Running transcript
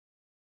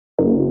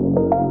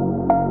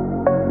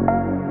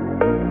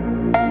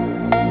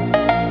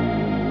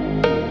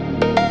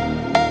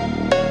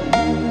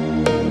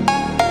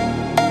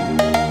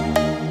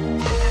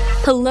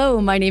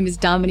Hello, my name is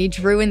Dominique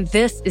Drew, and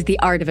this is The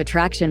Art of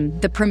Attraction,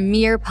 the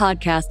premier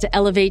podcast to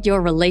elevate your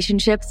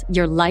relationships,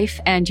 your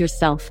life, and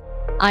yourself.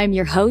 I'm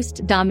your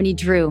host, Dominique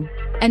Drew,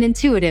 an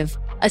intuitive,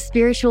 a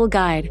spiritual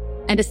guide,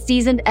 and a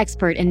seasoned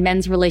expert in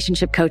men's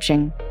relationship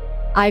coaching.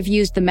 I've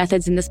used the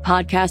methods in this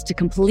podcast to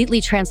completely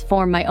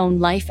transform my own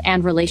life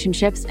and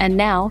relationships, and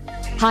now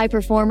high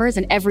performers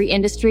in every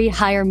industry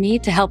hire me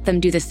to help them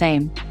do the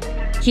same.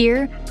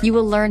 Here, you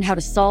will learn how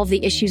to solve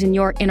the issues in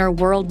your inner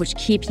world which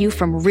keep you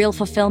from real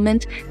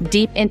fulfillment,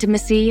 deep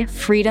intimacy,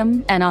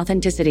 freedom, and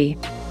authenticity.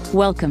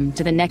 Welcome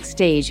to the next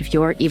stage of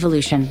your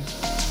evolution.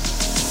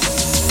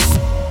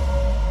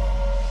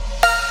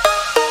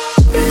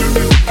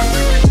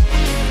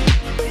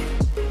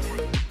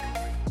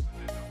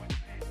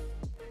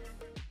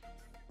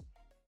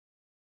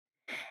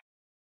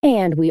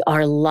 And we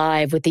are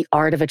live with The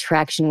Art of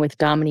Attraction with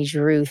Dominique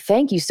Drew.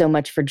 Thank you so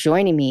much for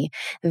joining me.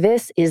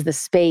 This is the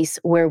space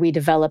where we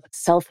develop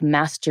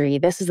self-mastery.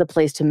 This is the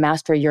place to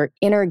master your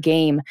inner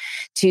game,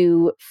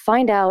 to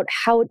find out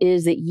how it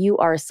is that you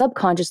are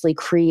subconsciously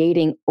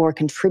creating or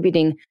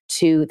contributing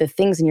to the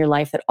things in your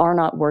life that are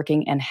not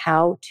working and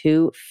how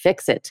to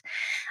fix it.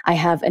 I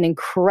have an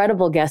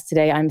incredible guest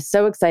today. I'm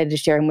so excited to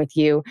share him with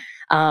you.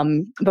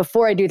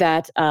 Before I do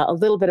that, a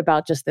little bit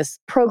about just this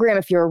program.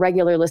 If you're a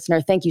regular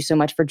listener, thank you so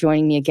much for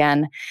joining me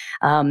again.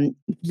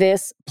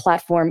 This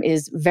platform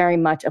is very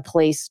much a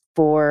place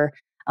for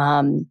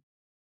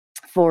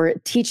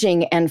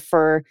teaching and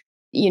for,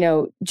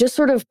 just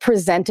sort of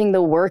presenting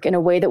the work in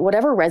a way that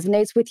whatever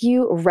resonates with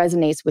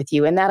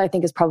you. And that I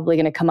think is probably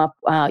going to come up,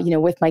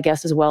 with my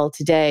guest as well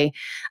today.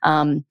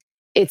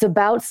 It's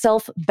about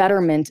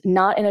self-betterment,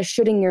 not in a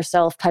shooting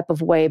yourself type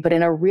of way, but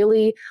in a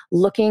really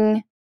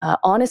looking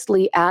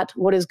honestly at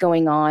what is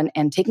going on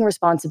and taking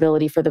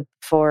responsibility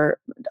for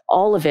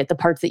all of it, the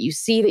parts that you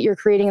see that you're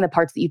creating and the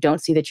parts that you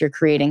don't see that you're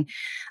creating.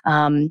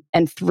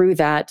 And through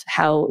that,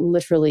 how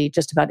literally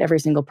just about every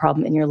single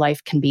problem in your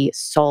life can be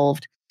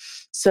solved.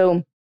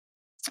 So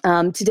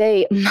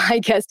today, my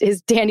guest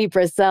is Danny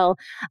Brassell.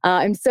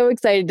 I'm so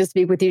excited to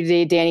speak with you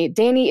today, Danny.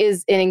 Danny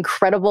is an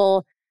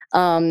incredible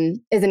person.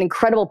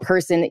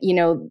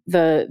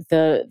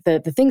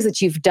 The things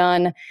that you've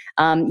done.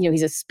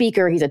 He's a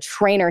speaker, he's a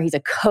trainer, he's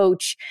a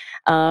coach.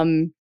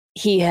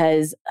 He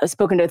has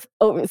spoken to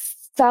over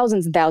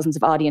thousands and thousands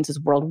of audiences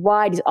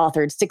worldwide. He's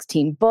authored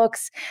 16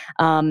 books.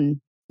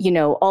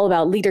 All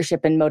about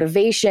leadership and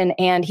motivation.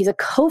 And he's a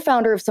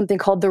co-founder of something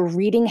called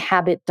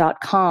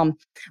thereadinghabit.com,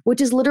 which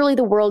is literally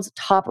the world's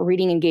top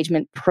reading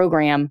engagement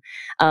program.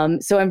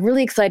 So I'm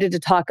really excited to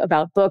talk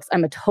about books.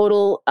 I'm a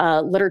total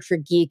literature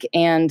geek,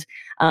 and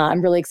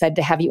I'm really excited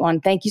to have you on.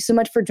 Thank you so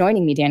much for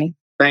joining me, Danny.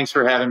 Thanks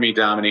for having me,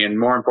 Dominique. And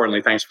more importantly,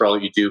 thanks for all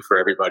you do for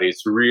everybody.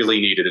 It's really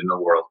needed in the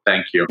world.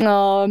 Thank you.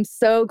 Oh, I'm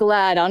so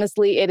glad.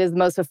 Honestly, it is the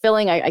most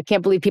fulfilling. I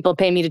can't believe people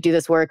pay me to do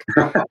this work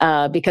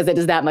because it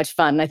is that much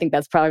fun. I think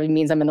that's probably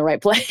means I'm in the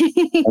right place.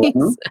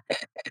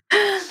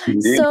 Mm-hmm.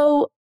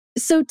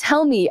 So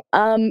tell me,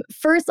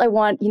 first I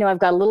want, I've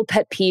got a little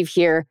pet peeve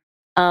here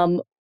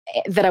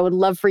that I'd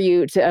love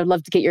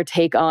to get your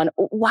take on.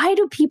 Why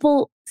do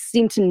people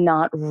seem to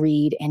not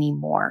read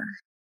anymore?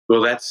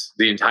 Well, that's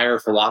the entire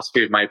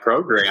philosophy of my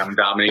program,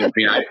 Dominique.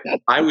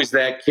 I was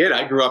that kid.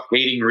 I grew up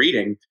hating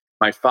reading.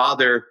 My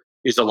father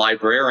is a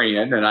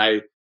librarian, and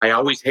I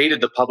always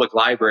hated the public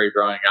library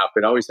growing up.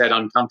 It always had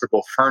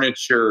uncomfortable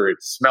furniture.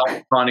 It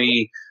smelled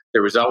funny.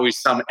 There was always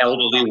some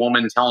elderly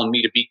woman telling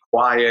me to be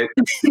quiet.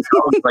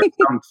 Always like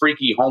some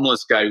freaky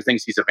homeless guy who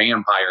thinks he's a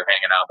vampire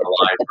hanging out in the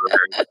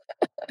library.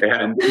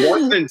 And it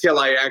wasn't until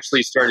I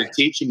actually started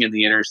teaching in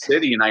the inner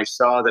city and I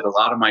saw that a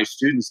lot of my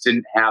students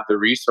didn't have the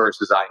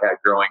resources I had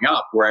growing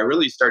up, where I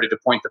really started to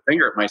point the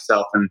finger at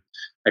myself. And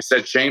I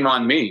said, shame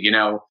on me.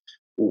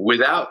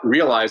 Without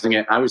realizing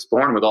it, I was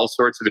born with all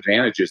sorts of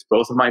advantages.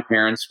 Both of my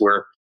parents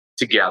were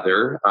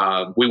together.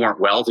 We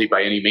weren't wealthy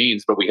by any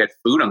means, but we had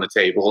food on the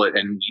table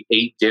and we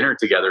ate dinner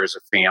together as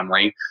a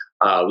family.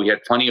 We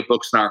had plenty of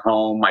books in our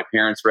home. My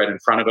parents read in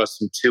front of us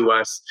and to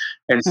us.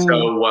 And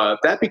so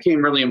that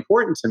became really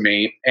important to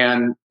me.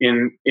 And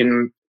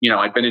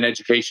I've been in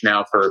education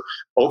now for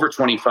over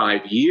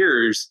 25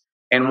 years.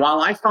 And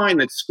while I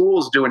find that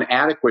schools do an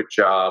adequate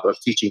job of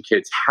teaching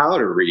kids how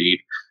to read,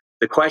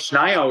 the question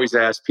I always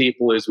ask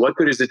people is, what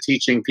good is it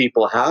teaching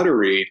people how to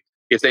read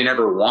if they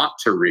never want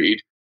to read?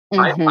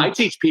 Mm-hmm. I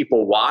teach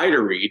people why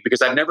to read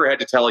because I've never had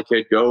to tell a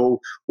kid,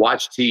 go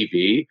watch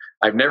TV.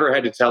 I've never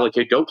had to tell a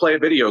kid, go play a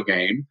video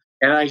game.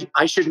 And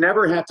I should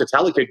never have to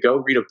tell a kid, go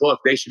read a book.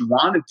 They should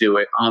want to do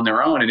it on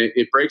their own. And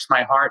it breaks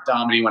my heart,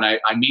 Dominique, when I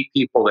meet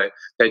people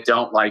that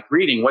don't like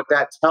reading. What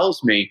that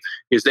tells me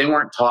is they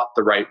weren't taught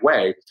the right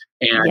way.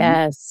 And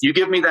yes. You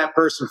give me that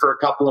person for a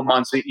couple of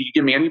months, you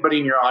give me anybody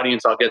in your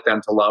audience, I'll get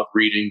them to love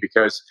reading,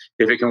 because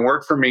if it can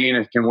work for me and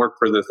it can work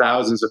for the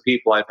thousands of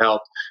people I've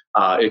helped,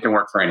 it can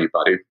work for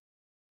anybody.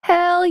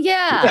 Hell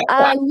yeah.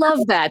 I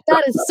love that.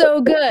 That is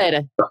so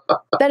good.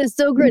 That is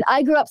so good.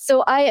 I grew up,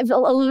 so I have a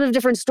little bit of a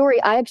different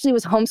story. I actually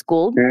was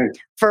homeschooled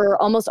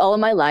for almost all of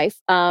my life.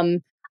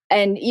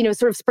 And,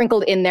 sort of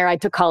sprinkled in there, I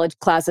took college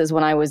classes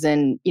when I was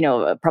in,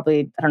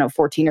 probably, I don't know,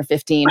 14 or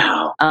 15,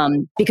 Wow.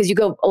 because you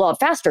go a lot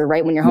faster,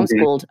 right, when you're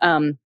homeschooled.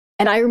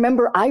 And I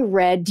remember I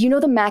read, do you know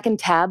the Mac and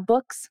Tab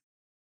books?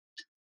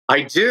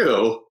 I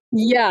do.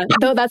 Yeah,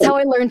 though that's how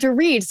I learned to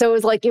read. So it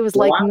was like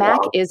Wow. Mac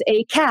is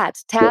a cat,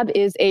 Tab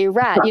is a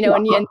rat, and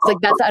it's like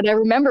that's how I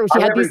remember she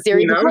I had these haven't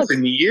series seen of those books.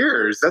 in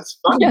years. That's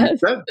fun. Yes. You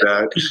said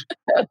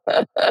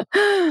that.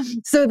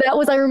 So that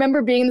was, I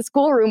remember being in the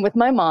schoolroom with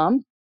my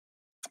mom,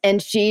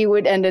 and she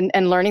would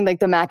and learning like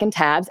the Mac and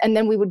Tabs, and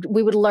then we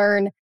would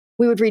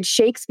read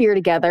Shakespeare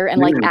together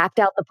and like act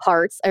out the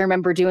parts. I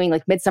remember doing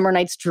like Midsummer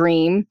Night's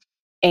Dream,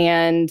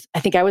 and I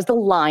think I was the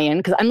lion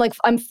because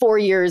I'm 4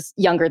 years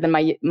younger than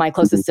my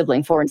closest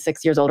sibling, 4 and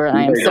 6 years older than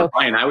I am. So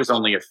lion, I was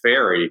only a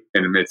fairy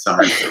in a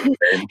Midsummer.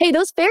 Hey,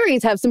 those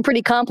fairies have some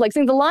pretty complex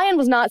things. The lion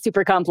was not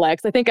super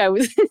complex. I think I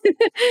was.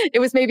 It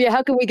was maybe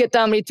how can we get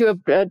Dominique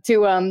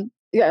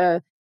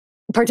to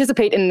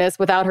participate in this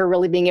without her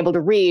really being able to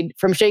read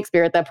from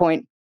Shakespeare at that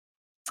point.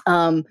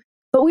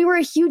 But we were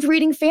a huge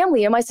reading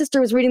family, and my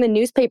sister was reading the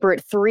newspaper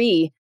at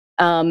 3.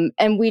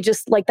 And we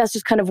just that's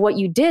just kind of what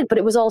you did. But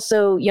it was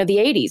also, the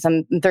 80s.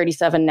 I'm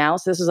 37 now.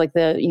 So this was like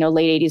the,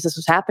 late 80s, this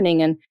was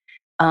happening. And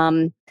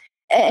I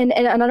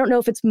don't know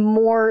if it's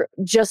more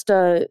just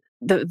the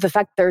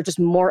fact that there are just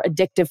more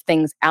addictive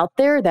things out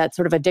there, that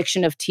sort of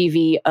addiction of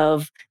TV,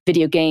 of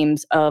video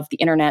games, of the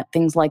internet,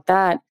 things like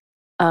that.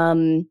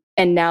 And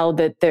now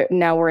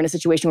now we're in a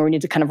situation where we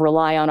need to kind of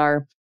rely on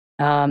our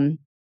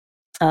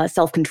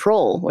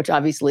self-control, which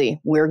obviously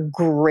we're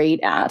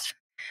great at.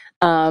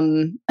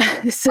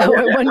 So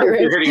I wonder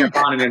if you're hitting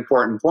upon an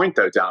important point,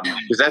 though, Dominic,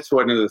 because that's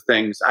one of the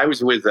things. I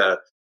was with a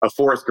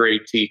fourth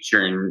grade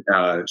teacher, and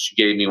she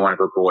gave me one of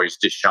her boys,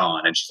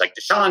 Deshaun, and she's like,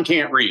 "Deshaun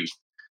can't read."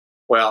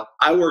 Well,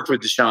 I worked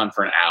with Deshaun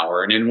for an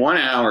hour, and in 1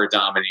 hour,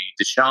 Dominique,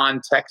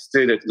 Deshaun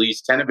texted at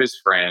least 10 of his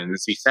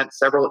friends. He sent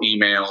several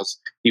emails.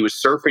 He was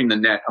surfing the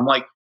net. I'm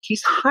like,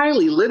 he's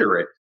highly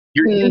literate.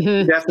 You're using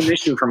the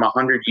definition from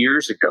 100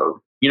 years ago.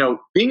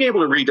 Being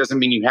able to read doesn't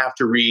mean you have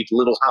to read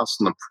Little House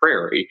on the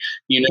Prairie.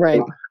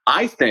 Right.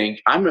 I think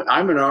I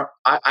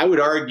would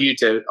argue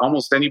to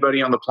almost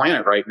anybody on the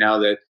planet right now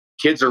that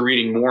kids are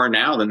reading more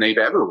now than they've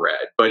ever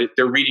read, but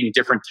they're reading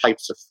different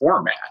types of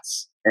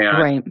formats.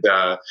 And,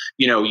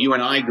 you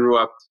and I grew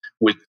up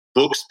with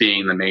books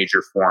being the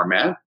major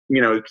format.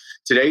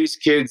 Today's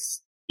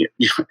kids,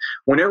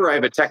 whenever I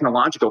have a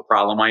technological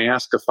problem, I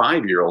ask a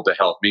 5-year-old to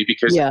help me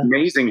because it's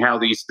amazing how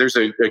there's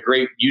a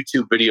great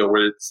YouTube video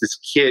where it's this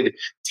kid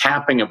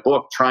tapping a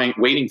book,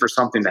 waiting for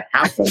something to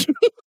happen.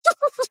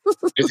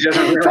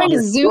 Trying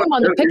to zoom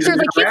on the pictures.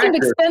 I can't seem to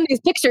extend these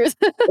pictures.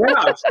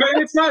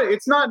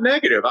 It's not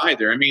negative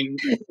either. I mean,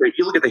 if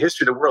you look at the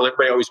history of the world,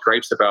 everybody always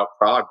gripes about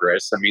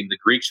progress. I mean, the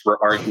Greeks were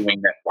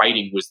arguing that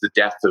writing was the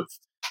death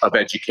of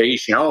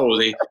education. Oh,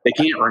 they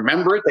can't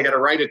remember it. They got to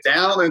write it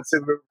down. And so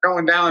we're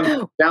going down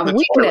the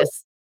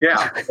weakness.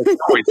 Yeah,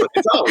 it's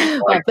always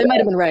like they might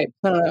have been right.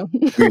 I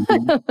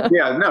don't know.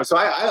 Yeah, no. So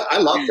I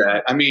love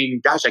that. I mean,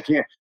 gosh, I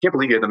can't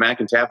believe you have the Mac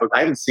and Tab book. I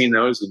haven't seen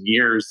those in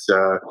years.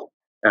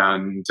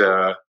 And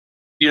for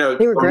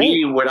great.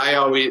 me, what I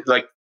always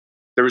like,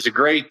 there was a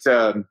great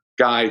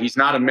guy. He's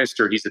not a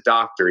mister. He's a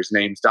doctor. His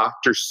name's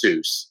Dr.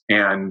 Seuss.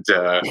 And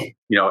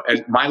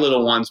as my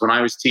little ones, when I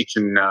was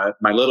teaching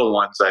my little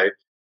ones,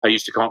 they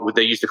used to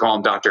call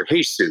him Dr.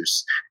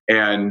 Jesus.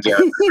 And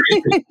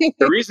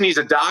the reason he's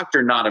a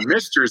doctor, not a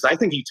mister, is I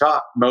think he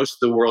taught most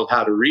of the world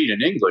how to read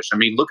in English. I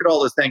mean, look at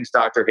all the things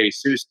Dr.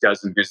 Jesus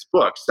does in his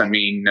books. I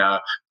mean,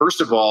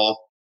 first of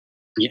all,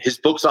 his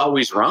books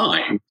always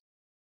rhyme,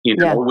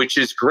 which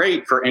is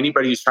great for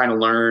anybody who's trying to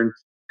learn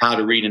how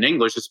to read in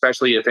English,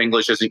 especially if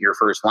English isn't your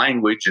first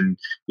language. And,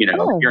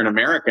 here in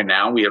America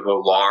now, we have a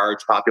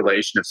large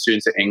population of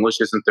students that English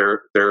isn't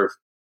their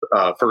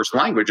first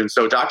language. And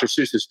so Dr.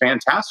 Seuss is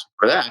fantastic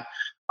for that.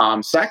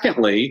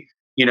 Secondly,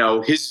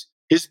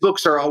 his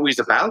books are always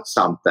about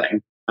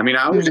something. I mean,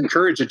 I always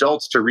encourage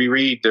adults to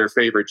reread their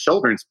favorite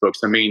children's books.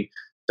 I mean,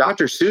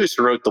 Dr. Seuss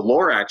wrote the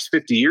Lorax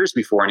 50 years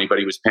before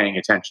anybody was paying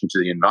attention to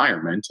the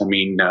environment. I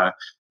mean,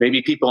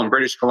 maybe people in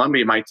British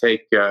Columbia might pay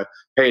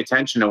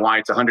attention to why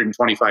it's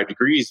 125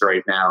 degrees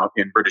right now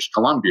in British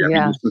Columbia. I mean,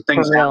 there's some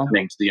things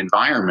happening to the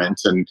environment,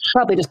 and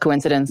probably just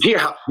coincidence.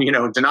 Yeah,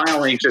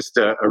 denial ain't just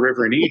a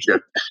river in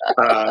Egypt.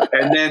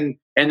 And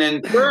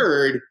then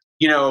third,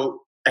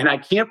 and I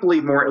can't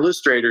believe more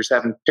illustrators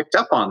haven't picked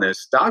up on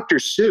this. Dr.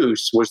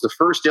 Seuss was the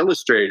first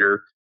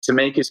illustrator to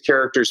make his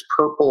characters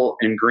purple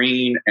and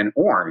green and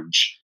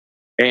orange.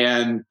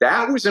 And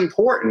that was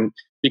important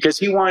because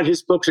he wanted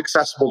his books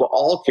accessible to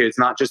all kids,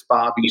 not just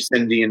Bobby,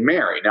 Cindy, and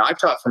Mary. Now, I've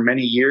taught for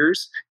many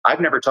years. I've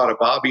never taught a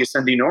Bobby, a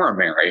Cindy, nor a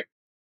Mary.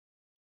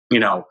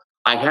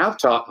 I have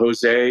taught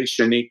Jose,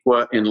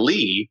 Shaniqua, and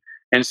Lee.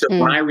 And so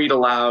when I read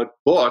aloud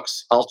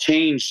books, I'll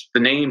change the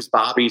names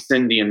Bobby,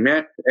 Cindy, and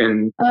Mick,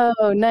 and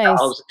oh, nice.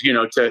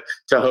 To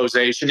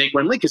Jose,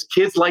 Shaniqua, and Lee, because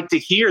kids like to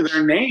hear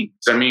their names.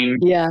 I mean,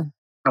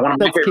 And one of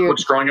my That's favorite cute.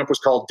 books growing up was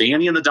called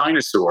Danny and the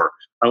Dinosaur.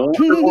 I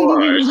wonder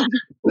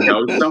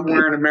why.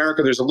 Somewhere in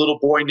America, there's a little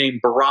boy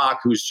named Barack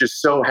who's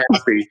just so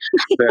happy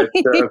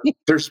that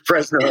there's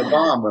President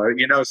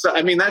Obama. So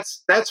I mean,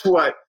 that's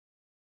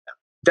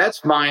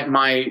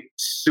my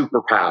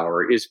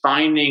superpower, is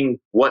finding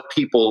what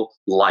people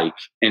like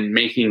and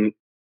making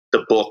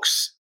the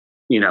books,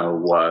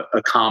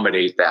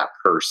 accommodate that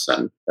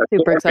person.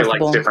 Super Everybody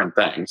accessible. likes different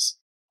things.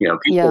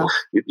 People,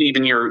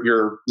 even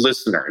your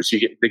listeners,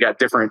 they got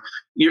different.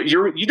 You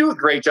do a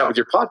great job with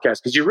your podcast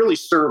because you really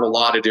serve a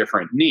lot of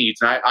different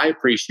needs, and I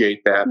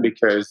appreciate that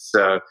because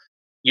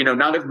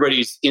not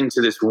everybody's into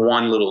this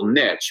one little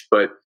niche,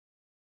 but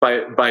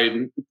by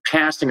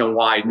casting a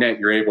wide net,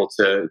 you're able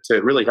to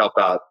really help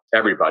out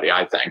everybody,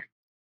 I think.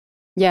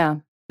 Yeah.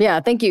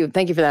 Thank you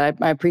for that.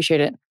 I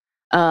appreciate it.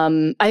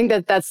 I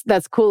think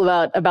that's cool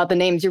about the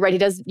names. You're right. He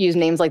does use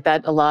names like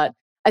that a lot.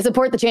 I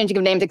support the changing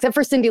of names, except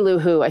for Cindy Lou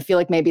Who. I feel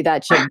like maybe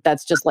that's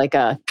just like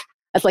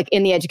that's like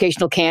in the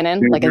educational canon.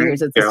 Like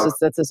that's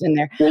just in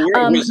there.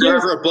 Well, was there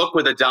ever a book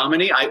with a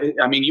Domini?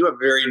 I mean, you have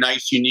very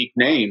nice, unique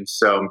names.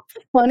 So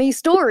funny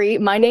story.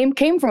 My name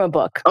came from a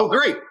book. Oh,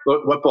 great!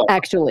 What book?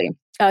 Actually,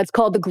 it's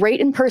called The Great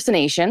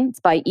Impersonation.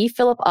 It's by E.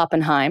 Philip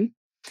Oppenheim.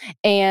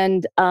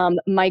 And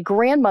my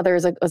grandmother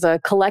was a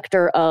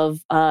collector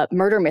of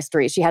murder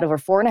mysteries. She had over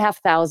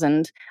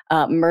 4,500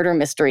 murder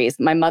mysteries.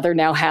 My mother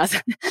now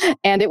has,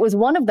 and it was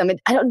one of them.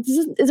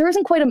 There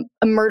isn't quite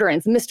a murder, and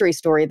it's a mystery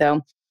story though.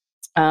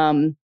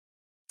 And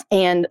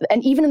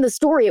even in the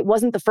story, it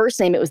wasn't the first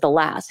name; it was the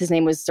last. His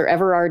name was Sir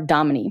Everard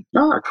Domini.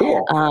 Oh,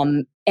 cool.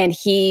 And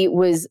he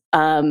was,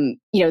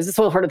 it's this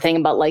whole sort of thing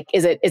about like,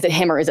 is it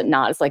him or is it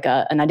not? It's like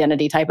an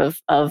identity type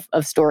of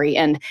story.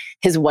 And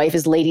his wife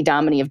is Lady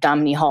Domini of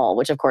Domini Hall,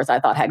 which of course I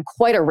thought had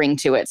quite a ring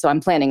to it. So I'm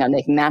planning on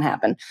making that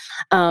happen.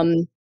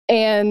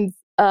 And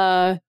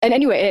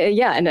anyway,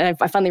 and I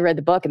finally read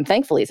the book, and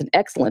thankfully it's an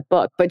excellent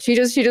book. But she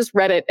just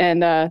read it,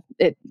 and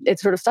it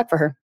sort of stuck for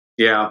her.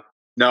 Yeah,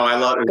 no, I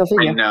love it.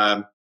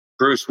 And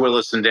Bruce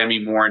Willis and Demi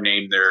Moore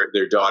named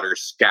their daughter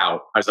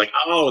Scout. I was like,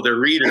 oh, they're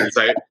readers.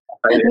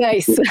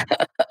 Nice.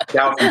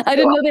 I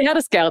didn't know they had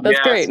a Scout. That's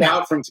great.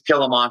 Scout from To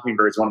Kill a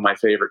Mockingbird is one of my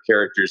favorite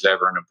characters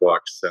ever in a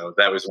book. So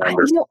that was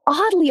wonderful.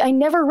 Oddly, I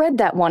never read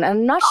that one.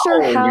 I'm not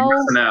sure how.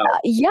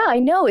 I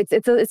know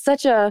it's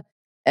such a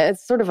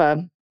sort of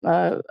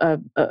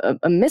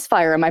a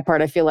misfire on my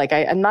part. I feel like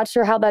I'm not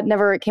sure how that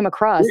never came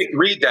across.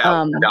 Read that,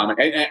 Dominic.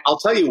 And I'll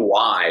tell you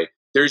why.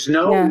 There's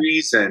no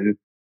reason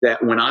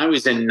that when I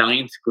was in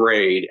 9th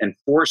grade and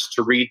forced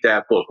to read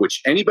that book,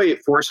 which anybody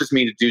that forces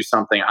me to do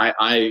something,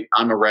 I'm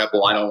a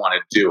rebel. I don't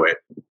want to do it.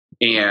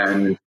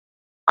 And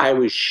I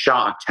was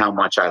shocked how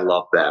much I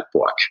loved that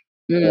book.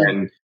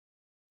 And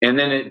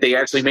then they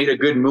actually made a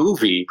good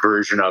movie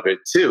version of it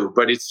too.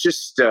 But it's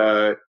just,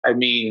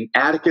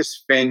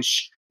 Atticus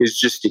Finch is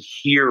just a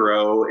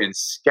hero, and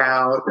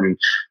Scout.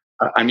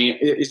 And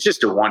it's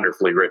just a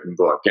wonderfully written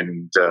book.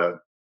 And,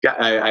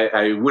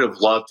 I would have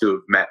loved to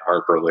have met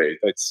Harper Lee.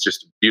 It's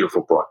just a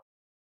beautiful book.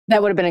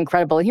 That would have been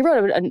incredible. He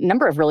wrote a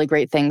number of really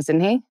great things,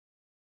 didn't he?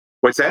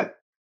 What's that?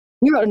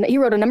 He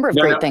wrote a number of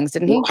great things,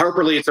 didn't he? Well,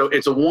 Harper Lee,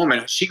 it's a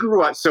woman. She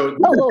grew up. So it's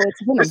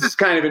a woman. This is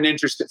kind of an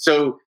interesting.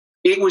 So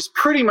it was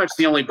pretty much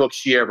the only book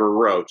she ever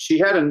wrote. She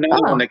had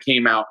another one that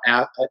came out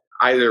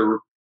either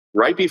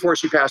right before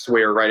she passed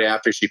away or right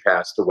after she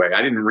passed away.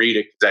 I didn't read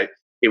it because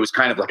it was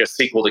kind of like a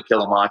sequel to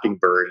Kill a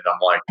Mockingbird. And I'm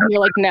like, you're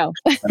like, no,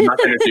 I'm not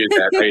going to do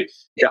that.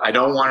 I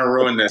don't want to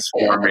ruin this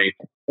for me.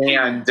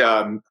 And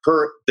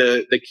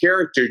the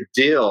character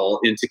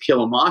Dill in To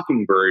Kill a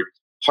Mockingbird,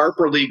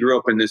 Harper Lee grew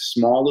up in this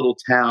small little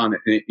town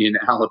in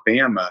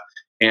Alabama.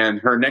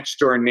 And her next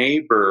door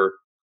neighbor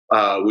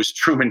was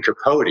Truman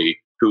Capote,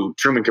 who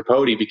Truman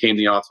Capote became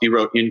the author. He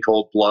wrote In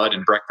Cold Blood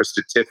and Breakfast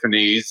at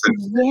Tiffany's.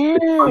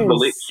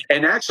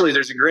 And actually,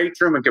 there's a great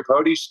Truman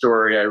Capote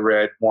story I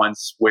read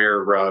once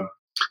where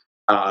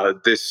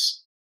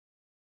this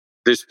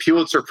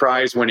Pulitzer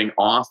Prize winning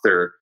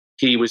author,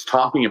 he was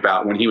talking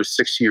about when he was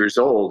 6 years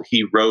old,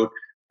 he wrote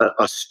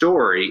a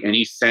story and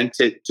he sent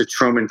it to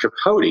Truman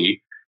Capote,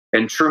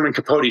 and Truman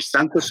Capote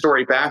sent the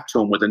story back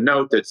to him with a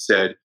note that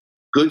said,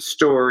 "Good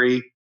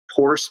story,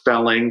 poor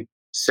spelling,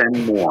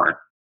 send more."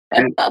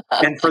 And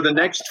for the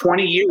next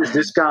 20 years,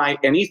 this guy,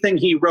 anything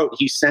he wrote,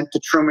 he sent to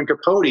Truman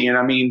Capote.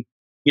 And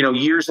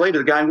years later,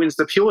 the guy wins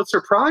the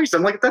Pulitzer Prize.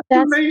 I'm like, that's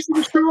an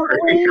amazing story.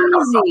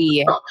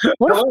 Crazy.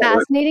 What a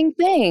fascinating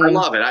thing. I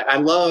love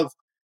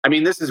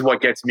it. This is what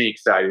gets me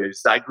excited.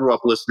 Is I grew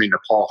up listening to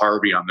Paul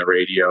Harvey on the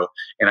radio,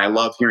 and I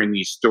love hearing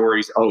these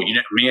stories. Oh,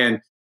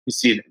 man, you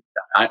see,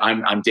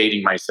 I'm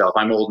dating myself.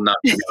 I'm old enough.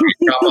 You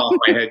chop off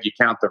my head, you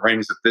count the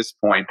rings at this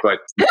point. But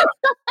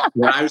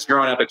when I was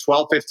growing up at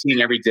 12:15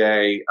 every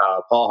day,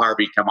 Paul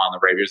Harvey come on the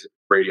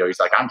radio. He's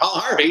like, "I'm Paul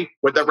Harvey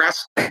with the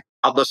rest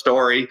of the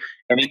story,"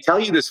 and he'd tell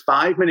you this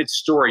 5-minute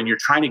story, and you're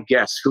trying to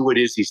guess who it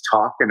is he's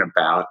talking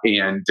about.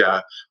 And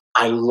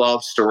I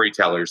love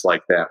storytellers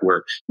like that,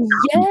 where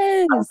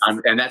Yes.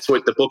 and that's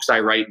what the books I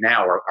write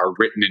now are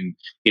written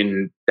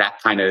in that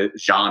kind of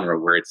genre,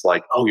 where it's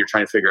like, oh, you're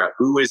trying to figure out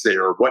who is it,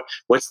 or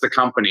what's the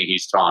company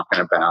he's talking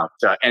about,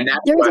 and that's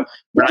There's what a,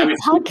 when there's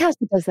I a was podcast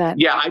that does that.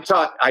 yeah, I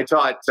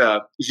taught,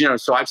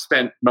 so I've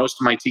spent most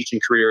of my teaching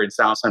career in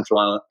South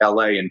Central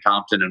LA in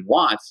Compton and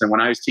Watts. And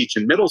when I was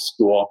teaching middle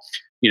school,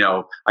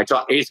 I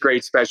taught 8th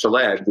grade special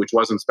ed, which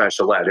wasn't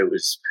special ed. It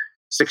was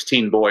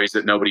 16 boys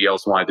that nobody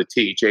else wanted to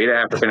teach, 8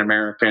 African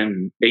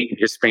American, 8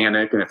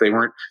 Hispanic. And if they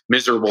weren't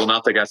miserable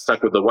enough, they got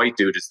stuck with the white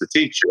dude as the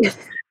teacher.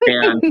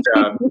 And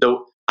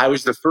I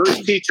was the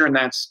first teacher in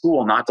that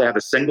school not to have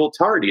a single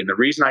tardy. And the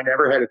reason I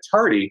never had a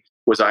tardy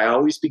was I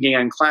always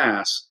began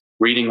class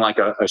reading like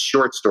a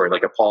short story,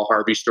 like a Paul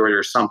Harvey story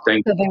or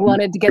something. So they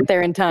wanted to get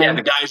there in time. Yeah,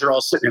 the guys are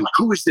all sitting there like,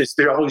 who is this?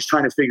 They're always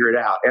trying to figure it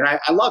out. And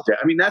I loved it.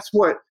 I mean, that's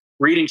what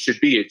reading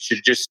should be. It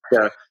should just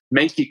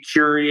make you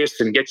curious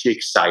and get you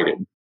excited.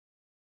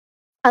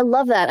 I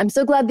love that. I'm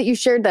so glad that you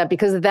shared that,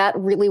 because that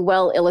really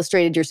well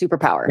illustrated your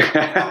superpower.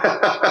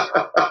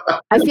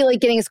 I feel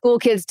like getting school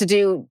kids to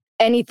do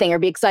anything or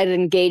be excited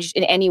and engaged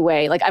in any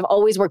way. Like, I've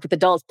always worked with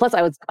adults. Plus,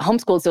 I was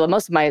homeschooled, so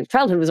most of my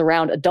childhood was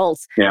around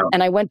adults. Yeah.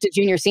 And I went to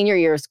junior, senior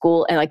year of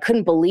school, and I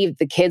couldn't believe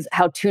the kids,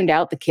 how tuned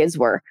out the kids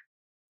were.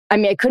 I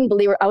mean, I couldn't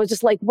believe it. I was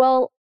just like,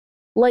 well,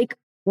 like,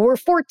 we're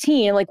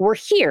 14, like, we're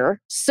here.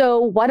 So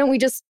why don't we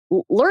just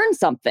learn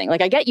something?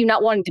 Like, I get you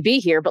not wanting to be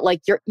here, but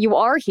like, you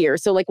are here.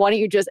 So like, why don't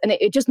you just, and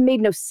it just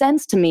made no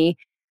sense to me.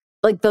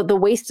 Like the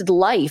wasted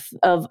life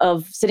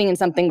of sitting in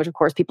something, which of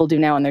course people do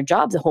now in their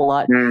jobs a whole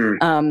lot.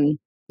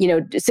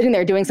 Sitting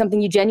there doing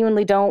something you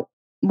genuinely don't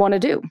want to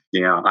do.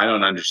 Yeah, I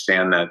don't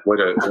understand that.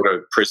 What a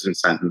prison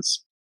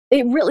sentence.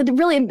 It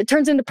really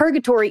turns into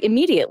purgatory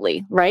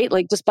immediately, right?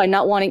 Like, just by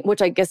not wanting,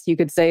 which I guess you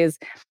could say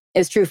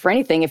is true for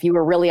anything. If you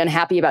were really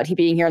unhappy about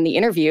being here on the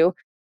interview,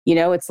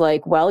 it's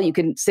like, well, you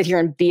can sit here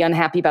and be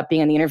unhappy about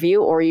being on the interview,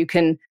 or you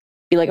can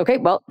be like, okay,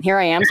 well, here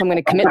I am, so I'm going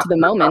to commit to the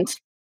moment.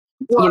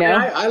 Well,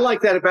 I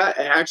like that about,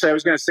 actually, I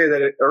was going to say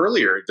that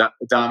earlier,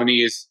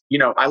 Dominique, is,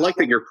 I like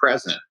that you're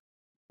present.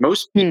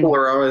 Most people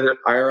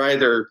are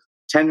either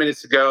 10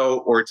 minutes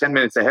ago or 10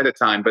 minutes ahead of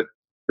time, but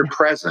you're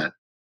present.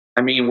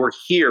 I mean, we're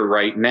here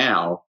right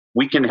now.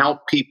 We can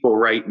help people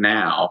right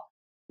now.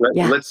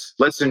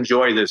 Let's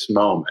enjoy this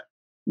moment.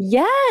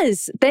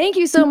 Yes. Thank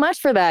you so much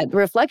for that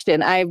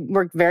reflection. I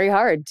worked very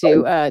hard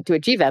to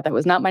achieve that. That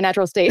was not my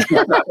natural state.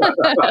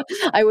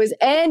 I was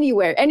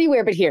anywhere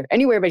but here.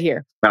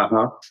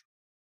 Uh-huh.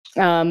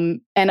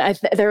 And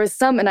there was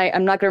some, and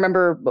I'm not going to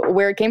remember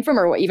where it came from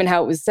or even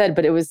how it was said,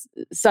 but it was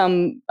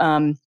some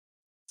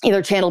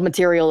either channeled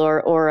material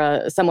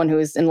or someone who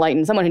was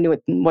enlightened, someone who knew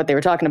what they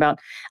were talking about.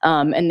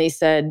 And they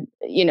said,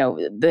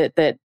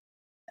 that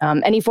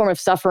any form of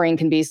suffering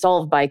can be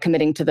solved by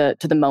committing to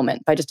the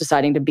moment, by just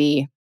deciding to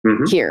be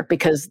here,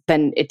 because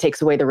then it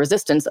takes away the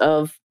resistance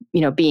of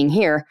being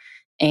here,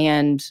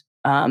 and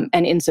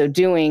in so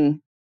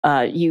doing,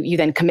 you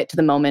then commit to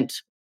the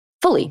moment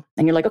fully,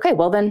 and you're like, okay,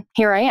 well then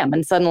here I am,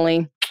 and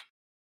suddenly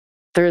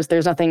there's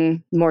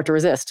nothing more to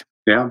resist.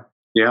 Yeah.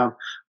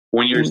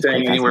 When you were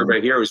saying anywhere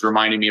but here, it was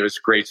reminding me of this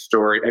great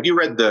story. Have you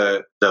read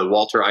the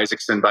Walter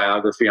Isaacson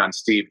biography on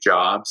Steve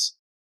Jobs?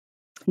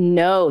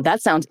 No,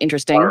 that sounds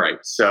interesting. All right.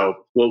 So,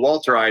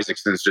 Walter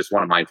Isaacson is just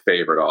one of my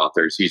favorite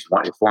authors. He's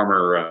a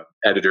former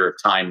editor of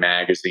Time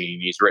magazine.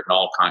 He's written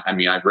all kinds. I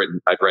mean, I've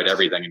read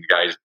everything the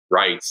guy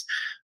writes.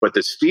 But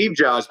the Steve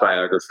Jobs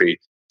biography.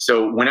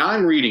 So when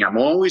I'm reading, I'm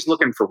always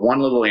looking for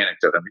one little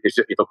anecdote. I mean,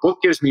 if a book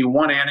gives me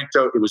one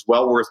anecdote, it was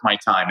well worth my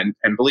time.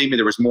 And believe me,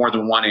 there was more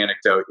than one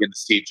anecdote in the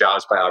Steve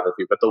Jobs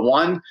biography. But the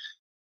one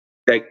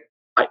that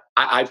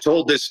I've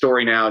told this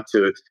story now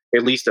to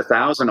at least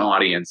 1,000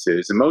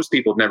 audiences, and most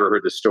people have never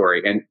heard the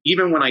story. And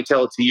even when I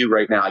tell it to you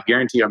right now, I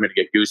guarantee you I'm going to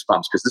get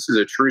goosebumps, because this is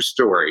a true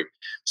story.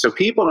 So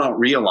people don't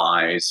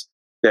realize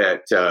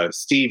that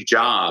Steve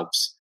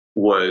Jobs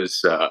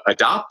was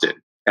adopted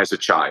as a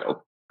child.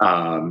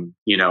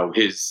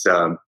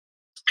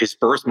 His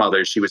birth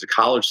mother, she was a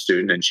college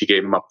student, and she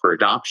gave him up for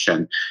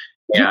adoption.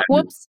 And,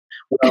 whoops.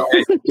 Well,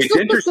 it's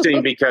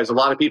interesting because a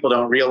lot of people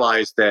don't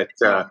realize that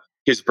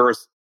his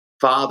birth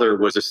father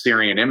was a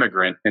Syrian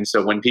immigrant. And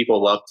so when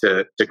people love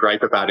to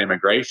gripe about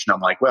immigration, I'm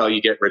like, well, you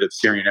get rid of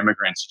Syrian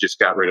immigrants, you just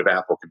got rid of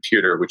Apple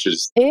Computer, which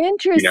is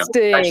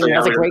interesting. Actually,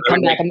 that's a great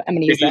comeback. I'm going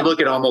to use that. If you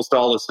look at almost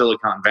all of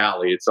Silicon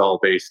Valley, it's all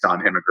based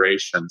on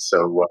immigration.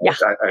 So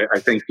I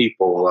think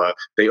people,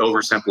 they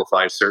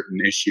oversimplify certain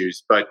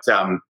issues. But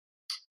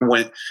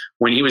when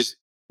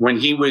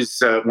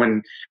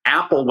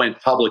Apple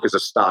went public as a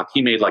stock,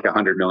 he made like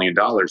 $100 million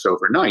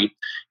overnight,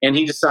 and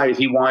he decided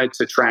he wanted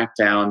to track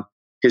down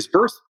his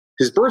birth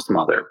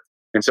mother.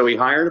 And so he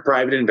hired a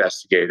private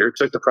investigator. It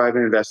took the private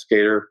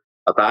investigator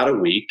about a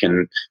week,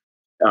 and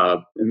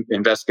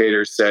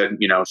investigators said,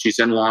 she's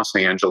in Los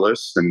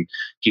Angeles, and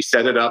he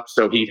set it up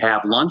so he'd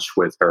have lunch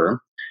with her.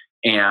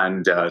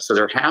 And so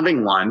they're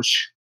having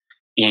lunch,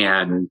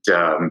 and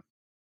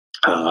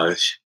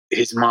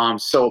his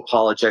mom's so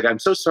apologetic. I'm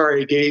so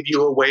sorry I gave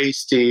you away,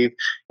 Steve.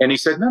 And he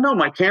said, no,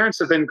 my parents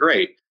have been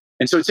great.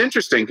 And so it's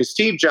interesting because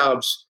Steve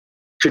Jobs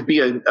could be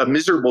a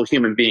miserable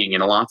human being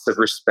in lots of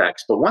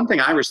respects. But one thing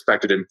I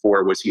respected him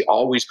for was he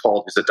always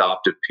called his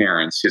adoptive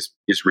parents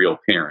his real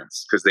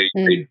parents, because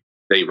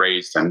they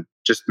raised him,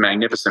 just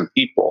magnificent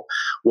people.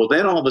 Well,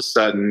 then all of a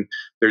sudden,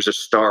 there's a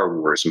Star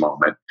Wars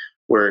moment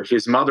where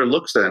his mother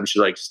looks at him.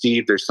 She's like,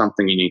 Steve, there's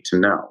something you need to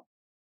know.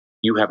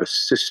 You have a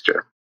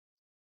sister.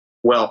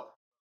 Well,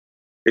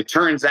 it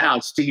turns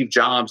out Steve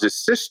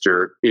Jobs'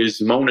 sister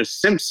is Mona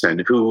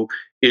Simpson, who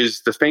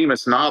is the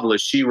famous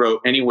novelist. She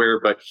wrote Anywhere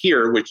But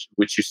Here, which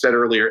you said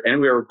earlier.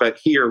 Anywhere But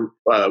Here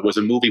was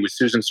a movie with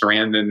Susan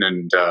Sarandon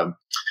and,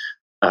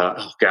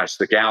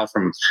 the gal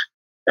from,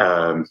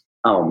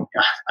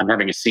 I'm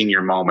having a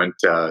senior moment.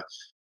 The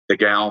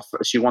gal,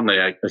 she won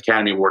the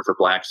Academy Award for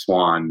Black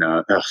Swan.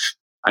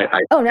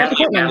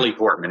 Natalie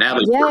Portman.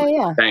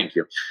 Yeah. Thank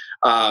you.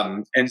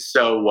 And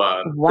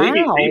so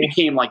they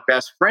became like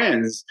best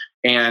friends,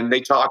 and they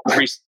talked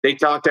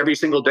every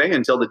single day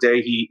until the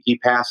day he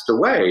passed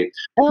away.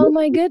 Oh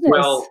my goodness.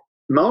 Well,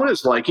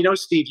 Mona's like,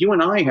 Steve, you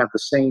and I have the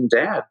same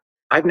dad.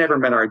 I've never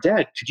met our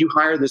dad. Could you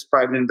hire this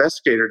private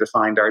investigator to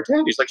find our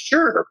dad? He's like,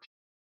 sure.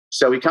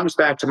 So he comes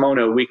back to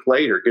Mona a week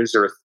later, gives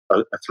her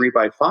a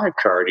 3x5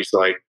 card. He's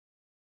like,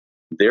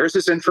 there's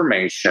his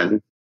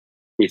information.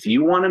 If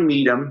you want to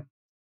meet him,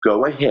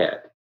 go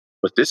ahead.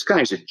 But this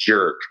guy's a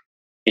jerk.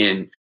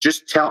 And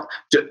just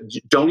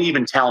don't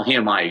even tell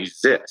him I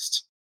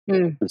exist.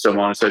 And so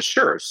Mona says,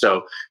 sure.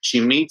 So she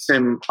meets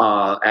him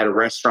at a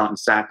restaurant in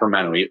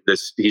Sacramento.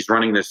 He's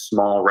running this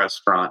small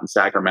restaurant in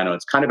Sacramento.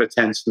 It's kind of a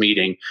tense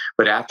meeting,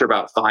 but after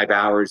about 5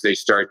 hours, they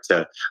start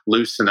to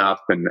loosen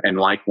up and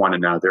like one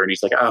another. And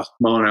he's like, oh,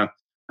 Mona,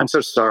 I'm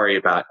so sorry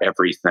about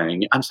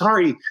everything. I'm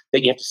sorry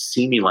that you have to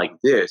see me like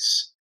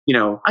this.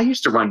 I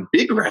used to run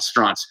big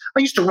restaurants. I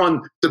used to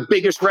run the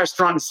biggest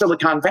restaurant in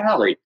Silicon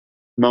Valley.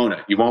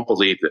 Mona, you won't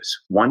believe this.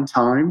 One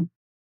time,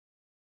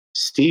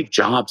 Steve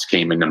Jobs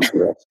came into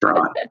the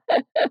restaurant,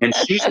 and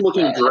she's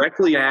looking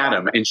directly at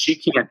him, and she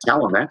can't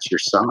tell him that's your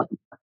son.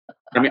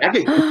 I mean, I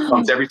get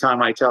goosebumps every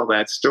time I tell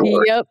that story.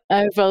 Yep,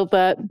 I felt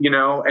that.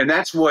 And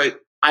that's what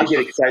I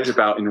get excited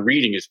about in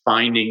reading is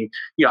finding,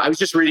 I was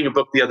just reading a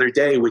book the other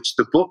day, which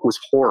the book was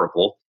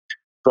horrible,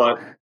 but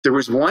there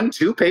was one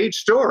 2-page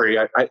story,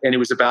 and it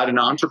was about an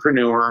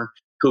entrepreneur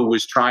who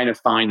was trying to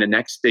find the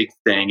next big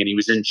thing, and he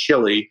was in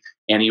Chile,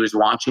 and he was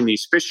watching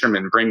these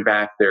fishermen bring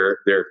back their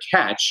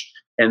catch,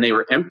 and they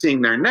were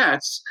emptying their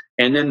nets,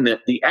 and then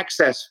the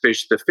excess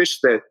fish, the fish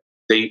that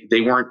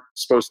they weren't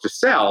supposed to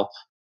sell,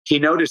 he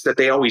noticed that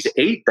they always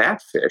ate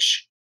that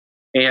fish,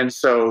 and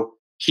so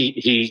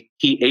he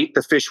ate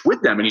the fish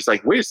with them, and he's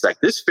like, wait a sec,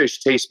 this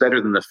fish tastes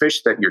better than the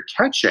fish that you're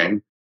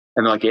catching,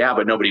 and they're like, yeah,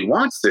 but nobody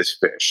wants this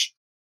fish.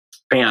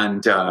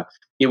 And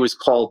it was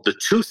called the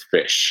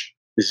toothfish.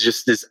 It's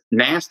just this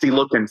nasty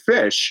looking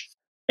fish.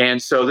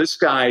 And so this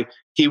guy,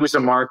 he was a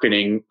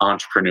marketing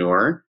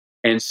entrepreneur.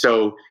 And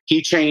so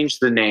he changed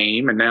the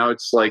name, and now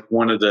it's like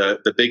one of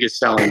the biggest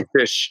selling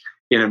fish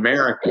in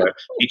America.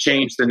 He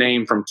changed the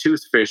name from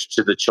toothfish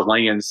to the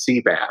Chilean sea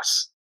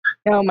bass.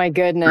 Oh my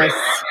goodness.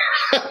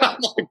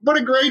 What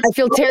a great I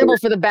feel story. terrible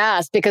for the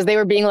bass because they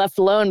were being left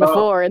alone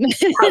before. I love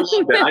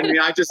it. I mean,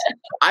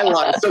 I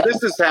love it. So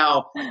this is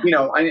how,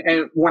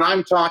 and when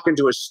I'm talking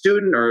to a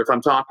student or if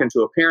I'm talking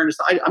to a parent,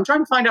 I'm trying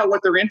to find out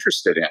what they're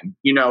interested in.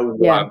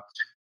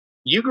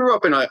 You grew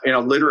up in a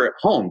literate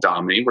home,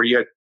 Dominique, where you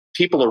had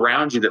people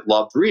around you that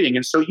loved reading,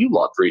 and so you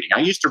loved reading. I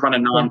used to run a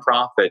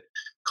nonprofit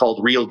called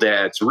Real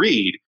Dads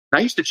Read. And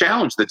I used to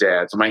challenge the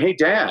dads. I'm like, hey,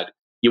 Dad,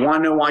 you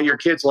want to know why your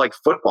kids like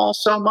football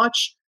so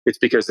much? It's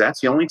because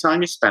that's the only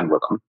time you spend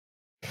with them.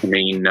 I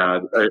mean,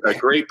 a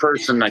great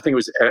person, I think it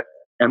was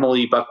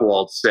Emily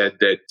Buchwald, said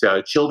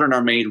that children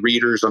are made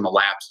readers on the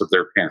laps of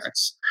their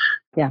parents.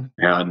 Yeah.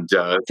 And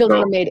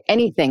children are made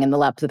anything in the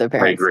laps of their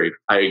parents.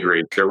 I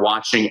agree. They're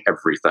watching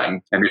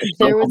everything. And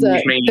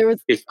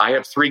if I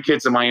have 3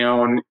 kids of my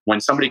own,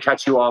 when somebody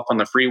cuts you off on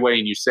the freeway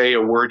and you say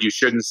a word you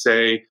shouldn't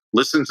say,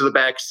 listen to the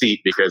back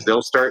seat because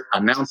they'll start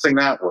announcing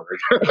that word.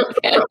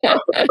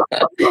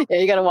 Yeah,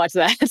 you got to watch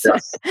that.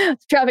 Yes.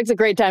 Traffic's a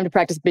great time to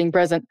practice being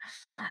present.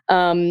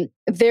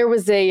 There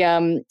was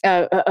a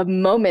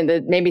moment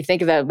that made me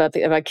think of that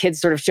about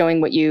kids sort of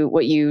showing what you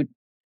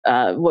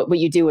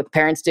do, what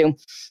parents do.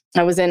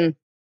 I was in,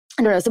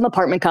 some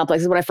apartment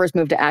complexes when I first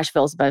moved to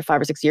Asheville, about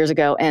 5 or 6 years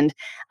ago. And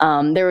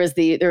there were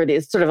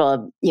these sort of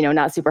a,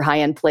 not super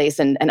high end place.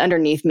 And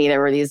underneath me, there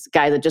were these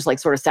guys that just like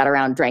sort of sat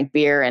around, drank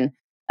beer and,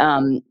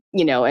 and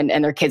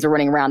their kids were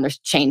running around, they're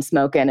chain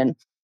smoking and,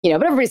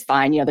 but everybody's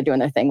fine, they're doing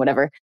their thing,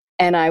 whatever.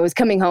 And I was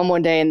coming home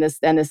one day and this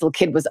little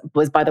kid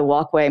was by the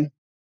walkway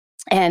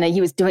and he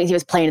was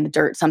playing in the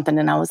dirt, something.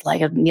 And I was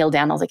like, I kneeled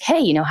down. I was like,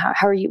 hey,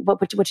 how are you?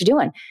 What you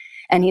doing?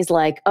 And he's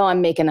like, oh,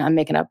 I'm making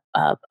a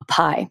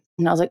pie.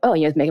 And I was like, oh,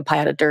 you guys make a pie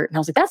out of dirt. And I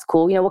was like, that's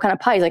cool. What kind of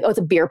pie? He's like, oh, it's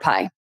a beer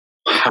pie.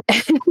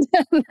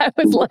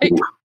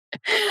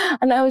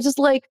 And I was just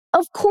like,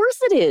 of course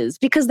it is,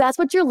 because that's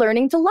what you're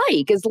learning to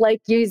like, is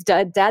like,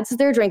 dad sits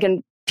there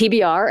drinking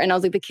PBR. And I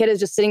was like, the kid is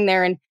just sitting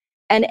there and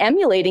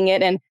emulating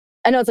it. And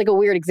I know it's like a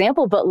weird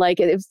example, but like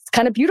it's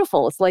kind of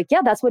beautiful. It's like,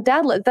 yeah, that's what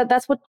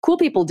that's what cool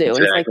people do. And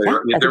it's like,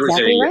 Exactly. yeah, that's There was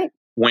exactly right.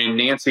 when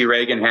Nancy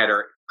Reagan had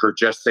her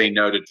Just Say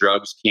No to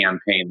Drugs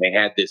campaign, they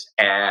had this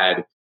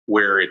ad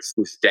where it's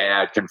this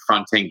dad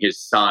confronting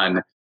his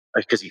son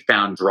because he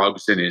found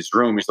drugs in his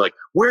room. He's like,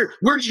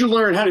 where'd you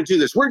learn how to do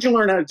this? Where'd you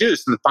learn how to do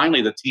this? And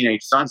finally the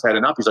teenage son's had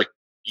enough. He's like,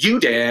 you,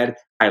 Dad,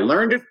 I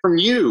learned it from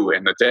you.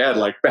 And the dad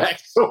like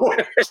backs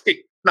away.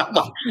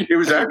 It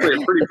was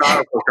actually a pretty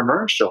powerful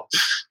commercial.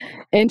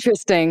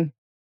 Interesting.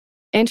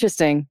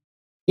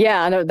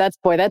 Yeah, I know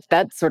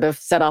that sort of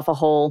set off a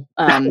whole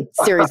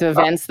series of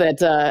events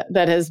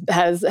that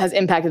has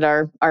impacted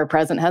our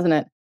present, hasn't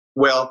it?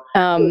 Well,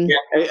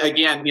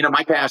 again,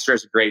 my pastor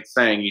has a great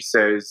saying. He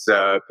says,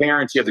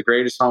 parents, you have the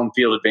greatest home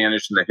field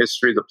advantage in the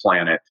history of the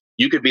planet.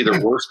 You could be the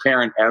worst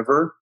parent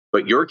ever,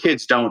 but your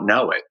kids don't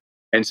know it.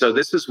 And so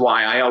this is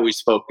why I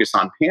always focus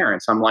on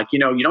parents. I'm like, you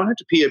don't have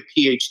to be a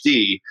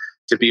PhD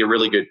to be a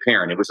really good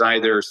parent. It was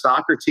either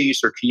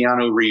Socrates or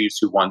Keanu Reeves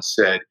who once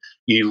said,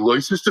 you need a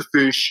license to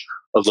fish,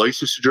 a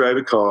license to drive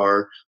a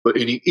car, but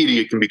any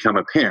idiot can become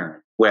a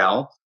parent.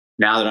 Well,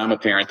 now that I'm a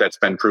parent, that's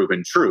been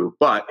proven true.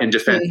 But in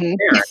defense of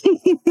parents,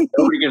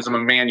 nobody gives them a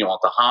manual at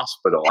the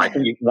hospital. I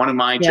think one of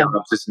my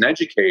jobs as an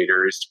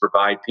educator is to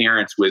provide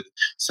parents with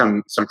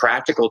some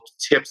practical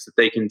tips that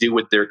they can do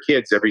with their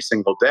kids every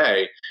single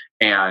day.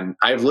 And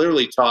I've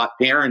literally taught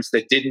parents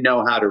that didn't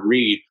know how to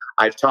read.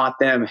 I've taught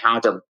them how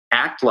to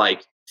act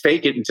like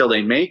fake it until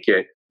they make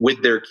it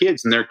with their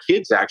kids. And their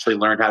kids actually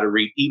learned how to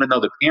read, even though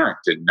the parent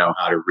didn't know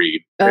how to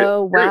read.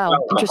 Oh, wow.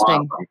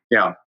 Interesting.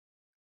 Yeah.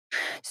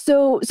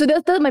 So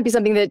that might be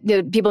something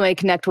that people may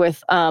connect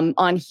with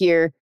on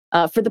here.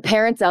 For the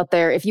parents out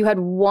there, if you had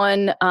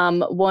one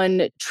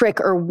trick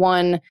or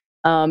one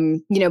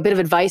bit of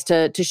advice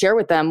to share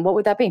with them, what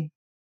would that be?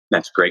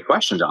 That's a great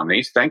question,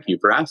 Dominique. Thank you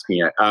for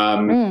asking it.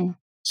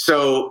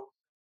 So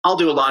I'll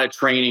do a lot of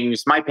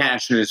trainings. My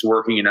passion is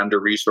working in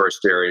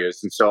under-resourced areas.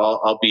 And so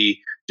I'll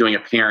be doing a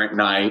parent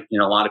night.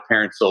 A lot of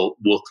parents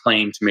will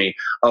claim to me,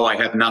 oh, I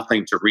have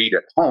nothing to read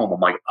at home.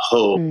 I'm like,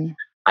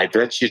 I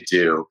bet you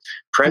do.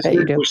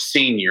 President Bush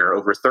Sr.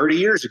 over 30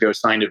 years ago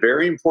signed a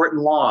very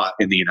important law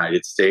in the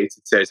United States.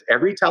 It says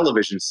every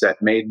television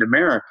set made in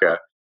America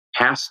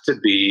has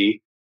to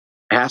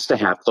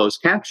have closed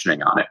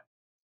captioning on it.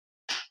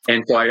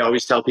 And so I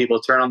always tell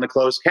people turn on the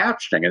closed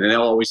captioning. And then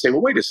they'll always say,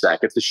 well, wait a sec.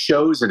 If the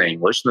show's in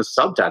English and the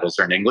subtitles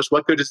are in English,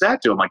 what good does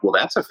that do? I'm like, well,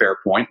 that's a fair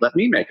point. Let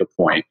me make a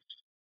point.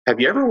 Have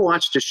you ever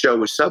watched a show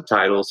with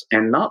subtitles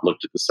and not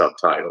looked at the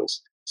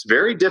subtitles? It's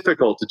very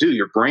difficult to do.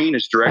 Your brain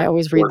is directed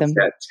towards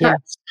that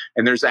text.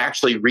 And there's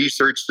actually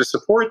research to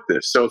support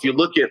this. So if you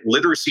look at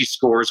literacy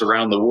scores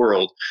around the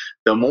world,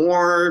 the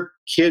more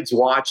kids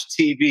watch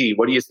TV,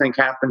 what do you think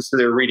happens to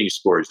their reading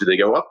scores? Do they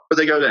go up or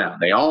they go down?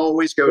 They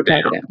always go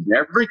down. In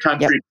every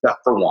country except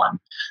for one.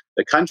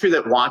 The country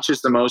that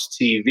watches the most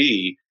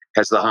TV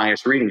has the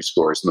highest reading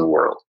scores in the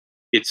world.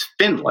 It's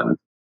Finland.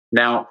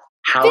 Now,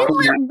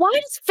 why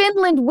does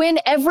Finland win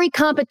every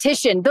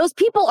competition? Those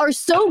people are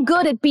so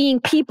good at being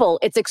people.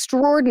 It's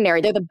extraordinary.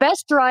 They're the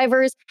best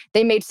drivers.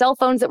 They made cell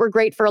phones that were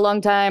great for a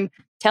long time.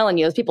 I'm telling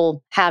you, those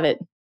people have it.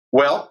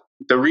 Well,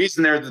 the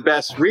reason they're the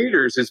best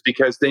readers is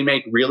because they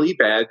make really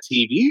bad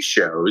TV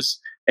shows.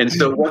 And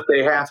so what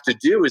they have to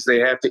do is they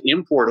have to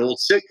import old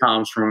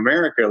sitcoms from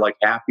America like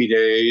Happy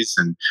Days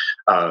and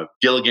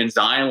Gilligan's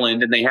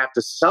Island, and they have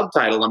to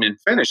subtitle them in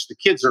Finnish. The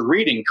kids are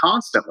reading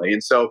constantly.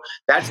 And so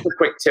that's the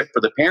quick tip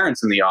for the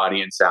parents in the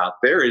audience out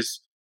there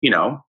is,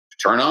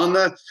 turn on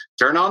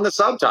the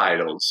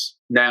subtitles.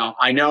 Now,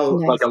 I know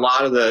like a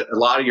lot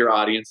of your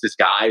audience is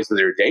guys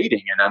that are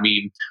dating. And I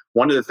mean,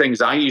 one of the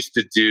things I used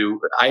to do,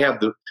 I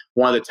have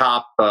one of the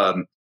top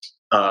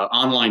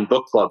online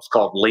book clubs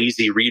called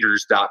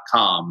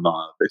lazyreaders.com.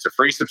 It's a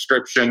free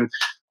subscription.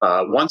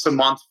 Once a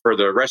month for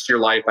the rest of your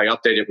life, I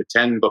update it with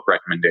 10 book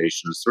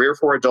recommendations, 3 or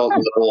 4 adult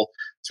level,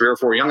 3 or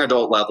 4 young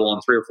adult level,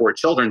 and 3 or 4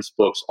 children's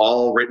books,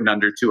 all written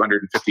under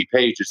 250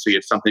 pages. So you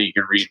have something you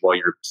can read while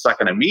you're stuck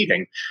in a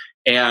meeting.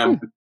 And,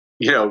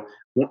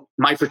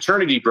 my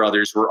fraternity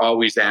brothers were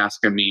always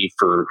asking me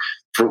for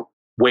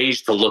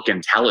ways to look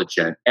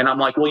intelligent. And I'm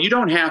like, well, you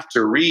don't have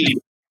to read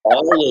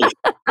all of,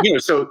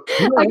 so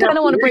I kind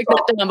of want to break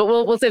that down, but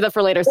we'll save that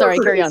for later. Sorry,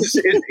 carry on.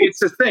 It's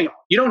the thing.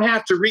 You don't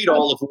have to read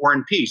all of War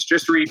and Peace.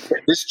 Just read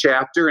this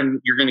chapter and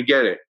you're going to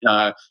get it.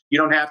 You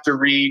don't have to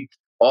read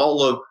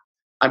all of,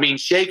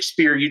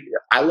 Shakespeare.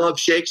 I love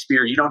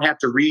Shakespeare. You don't have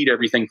to read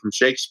everything from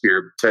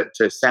Shakespeare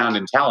to sound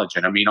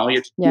intelligent. All you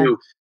have to do,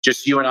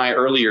 just you and I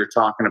earlier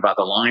talking about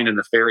The Lion and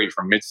the Fairy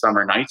from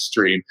Midsummer Night's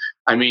Dream.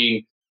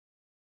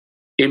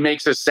 It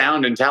makes us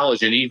sound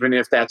intelligent, even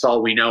if that's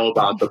all we know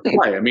about the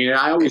play.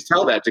 I always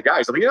tell that to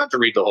guys. You don't have to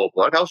read the whole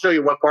book. I'll show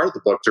you what part of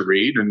the book to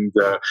read. And,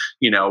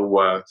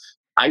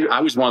 I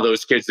was one of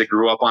those kids that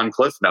grew up on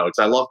Cliff Notes.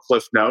 I love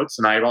Cliff Notes.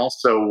 And I've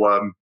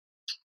also,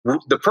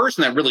 the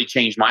person that really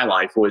changed my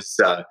life was,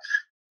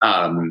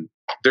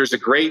 there's a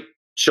great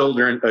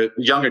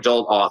young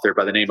adult author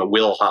by the name of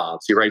Will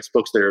Hobbs. He writes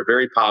books that are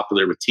very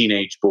popular with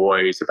teenage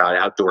boys about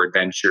outdoor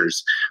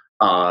adventures.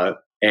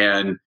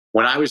 And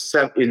When I was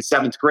in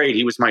seventh grade,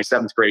 he was my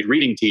seventh grade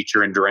reading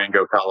teacher in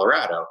Durango,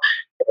 Colorado.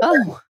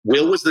 Oh,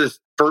 Will was the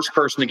first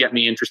person to get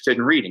me interested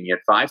in reading. He had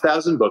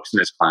 5,000 books in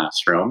his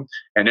classroom.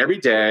 And every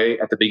day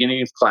at the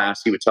beginning of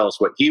class, he would tell us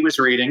what he was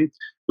reading.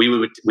 We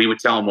would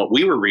tell him what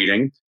we were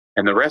reading.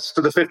 And the rest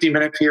of the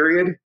 50-minute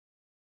period,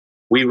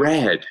 we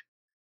read.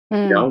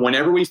 You know,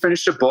 whenever we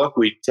finished a book,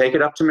 we'd take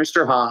it up to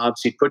Mr.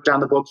 Hobbs. He'd put down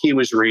the book he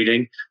was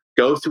reading,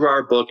 go through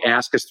our book,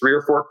 ask us 3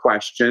 or 4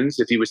 questions.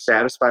 If he was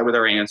satisfied with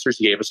our answers,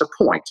 he gave us a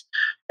point.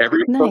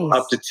 Every book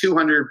up to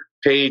 200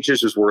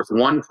 pages was worth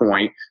 1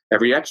 point.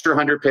 Every extra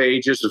 100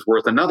 pages was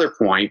worth another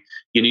point.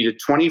 You needed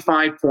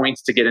 25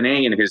 points to get an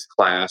A in his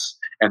class,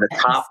 and the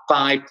top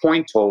 5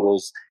 point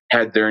totals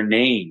had their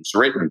names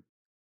written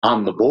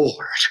on the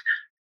board.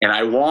 And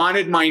I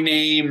wanted my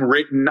name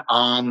written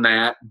on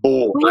that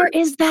board. Where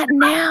is that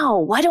now?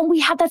 Why don't we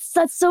have that?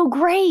 That's so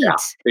great. Yeah,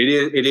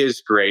 it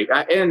is great.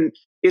 And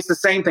it's the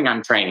same thing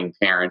I'm training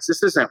parents.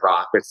 This isn't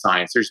rocket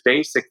science. There's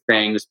basic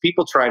things.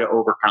 People try to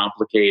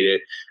overcomplicate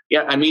it.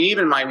 Yeah, I mean,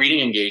 even my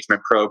reading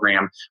engagement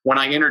program, when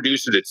I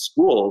introduced it at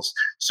schools,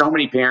 so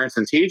many parents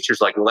and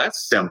teachers like, well,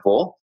 that's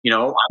simple. You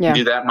know, I can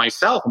do that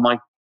myself. I'm like,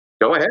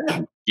 go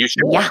ahead. You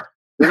should. Yeah.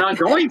 You're not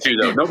going to,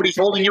 though. Nobody's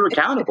holding you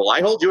accountable.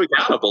 I hold you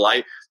accountable.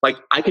 I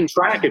can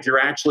track if you're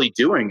actually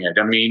doing it.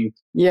 I mean,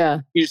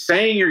 you're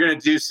saying you're going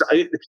to do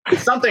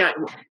it's something.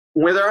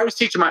 Whether I was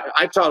teaching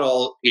I've taught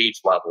all age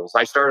levels.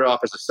 I started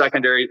off as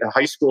a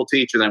high school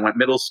teacher, then went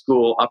middle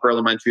school, upper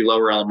elementary,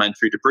 lower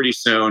elementary, to pretty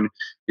soon,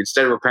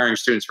 instead of preparing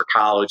students for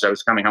college, I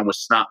was coming home with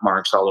snot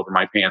marks all over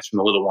my pants from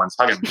the little ones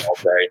hugging me all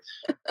day.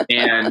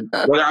 And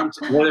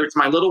whether it's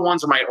my little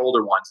ones or my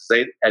older ones,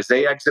 as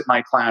they exit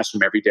my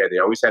classroom every day, they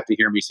always have to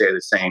hear me say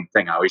the same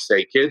thing. I always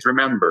say, kids,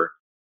 remember,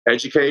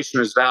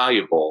 education is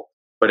valuable,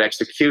 but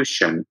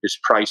execution is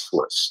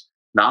priceless.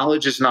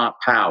 Knowledge is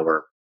not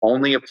power.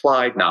 Only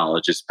applied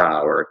knowledge is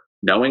power.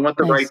 Knowing what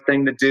the right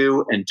thing to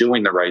do and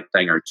doing the right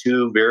thing are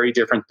 2 very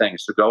different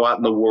things. So go out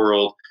in the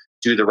world,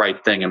 do the right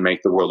thing, and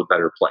make the world a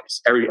better place.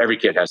 Every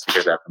kid has to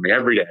hear that from me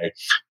every day.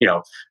 You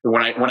know,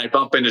 when I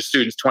bump into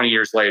students 20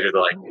 years later,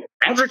 they're like,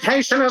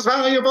 "Education is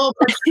valuable."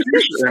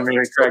 I mean,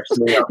 it cracks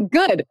me up.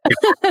 Good.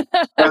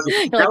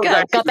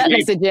 Got that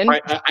message in.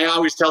 I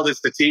always tell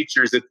this to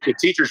teachers that if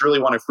teachers really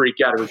want to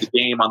freak out, it was a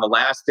game on the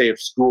last day of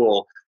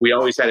school. We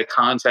always had a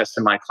contest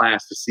in my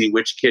class to see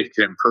which kid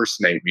could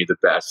impersonate me the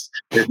best.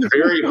 It's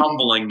very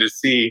humbling to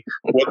see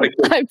what the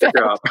kids pick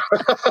up.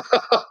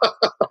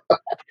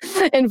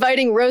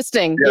 Inviting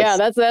roasting.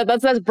 Yes. Yeah,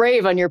 that's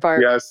brave on your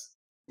part. Yes.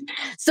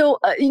 So,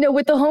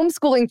 with the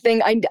homeschooling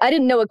thing, I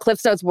didn't know what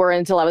Cliff Notes were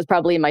until I was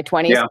probably in my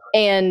 20s. Yeah.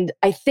 And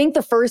I think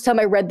the first time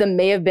I read them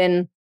may have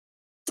been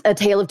A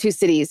Tale of Two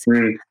Cities,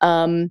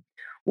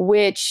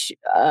 which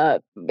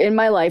in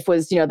my life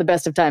was, the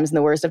best of times and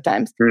the worst of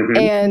times.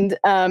 And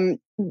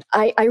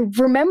I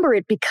remember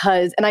it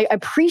because, and I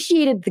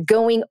appreciated the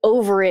going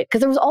over it,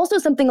 because there was also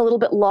something a little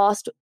bit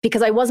lost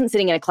because I wasn't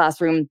sitting in a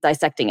classroom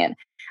dissecting it.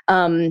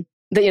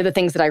 The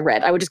things that I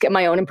read, I would just get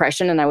my own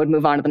impression and I would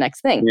move on to the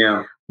next thing.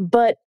 Yeah.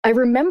 But I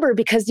remember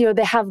because,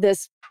 they have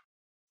this,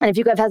 and if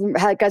you guys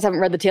haven't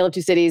read The Tale of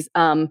Two Cities,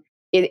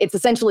 it's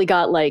essentially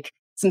got like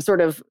some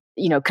sort of,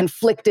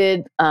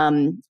 conflicted,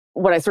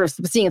 what I sort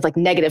of seeing is like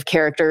negative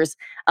characters.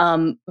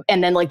 And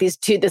then like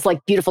this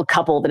like beautiful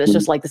couple that is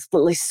just like this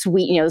really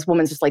sweet, this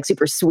woman's just like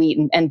super sweet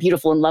and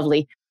beautiful and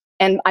lovely.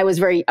 And I was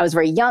very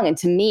young. And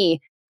to me,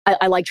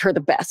 I liked her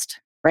the best.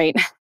 Right.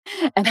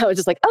 And I was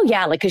just like, oh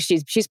yeah, like, cause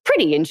she's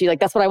pretty and she like,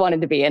 that's what I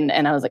wanted to be. And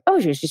I was like, oh,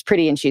 she's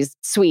pretty and she's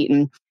sweet.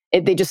 And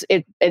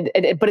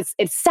but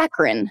it's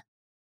saccharine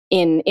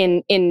in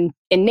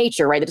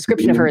nature, right? The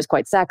description of her is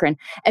quite saccharine.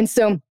 And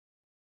so,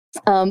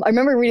 I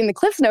remember reading the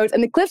Cliff Notes,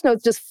 and the Cliff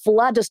Notes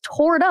just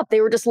tore it up.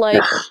 They were just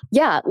like,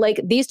 yeah,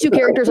 like these 2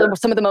 characters are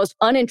some of the most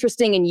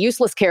uninteresting and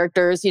useless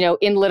characters,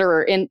 in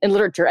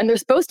literature. And they're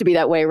supposed to be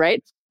that way,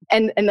 right?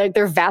 And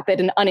they're vapid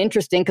and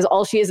uninteresting because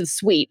all she is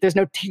sweet. He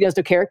has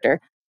no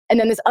character. And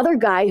then this other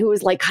guy who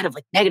was like kind of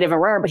like negative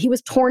and rare, but he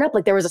was torn up.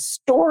 Like there was a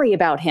story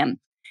about him.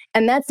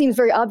 And that seems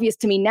very obvious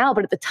to me now.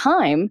 But at the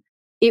time,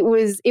 it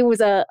was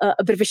a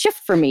bit of a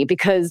shift for me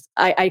because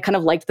I kind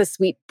of liked the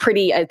sweet,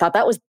 pretty. I thought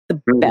that was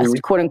the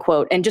best, quote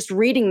unquote. And just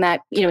reading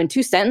that, in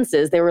 2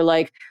 sentences, they were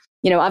like,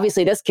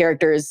 obviously this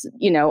character is,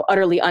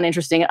 utterly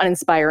uninteresting and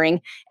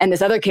uninspiring. And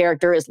this other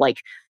character is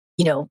like,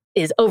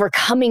 is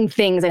overcoming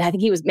things. And I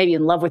think he was maybe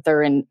in love with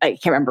her. And I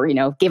can't remember,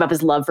 gave up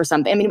his love for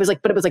something. I mean, it was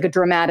like a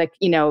dramatic,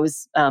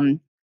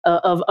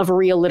 of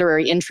real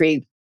literary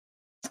intrigue.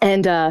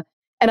 And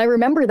I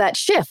remember that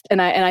shift.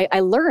 And I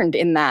learned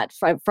in that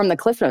from the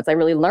Cliff Notes. I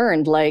really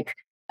learned, like,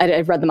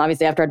 I've read them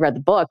obviously after I'd read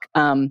the book.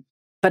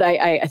 But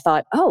I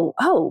thought,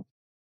 oh,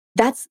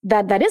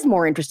 that is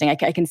more interesting. I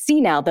can see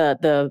now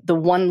the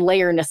one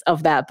layerness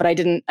of that, but I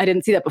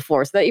didn't see that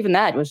before. So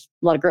that was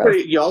a lot of growth.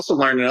 But you also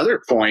learned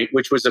another point,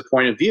 which was a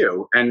point of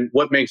view, and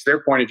what makes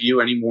their point of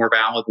view any more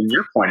valid than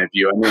your point of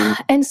view. I mean,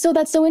 and so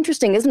that's so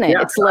interesting, isn't it?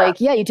 Yeah, it's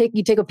like, you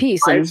take a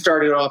piece. I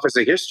started off as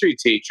a history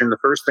teacher, and the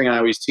first thing I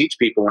always teach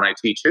people when I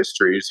teach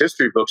history is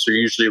history books are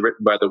usually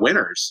written by the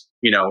winners.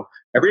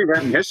 every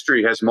event in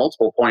history has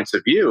multiple points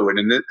of view.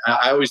 And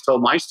I always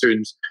told my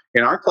students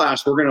in our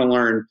class, we're going to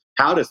learn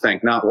how to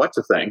think, not what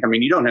to think. I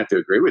mean, you don't have to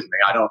agree with me.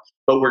 I don't,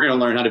 but we're going to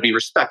learn how to be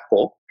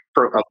respectful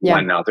of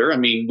one another. I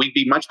mean, we'd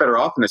be much better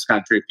off in this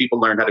country if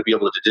people learned how to be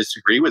able to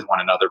disagree with one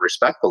another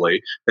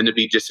respectfully than to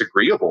be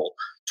disagreeable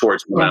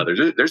towards one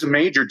another. There's a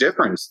major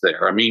difference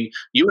there. I mean,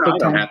 you and I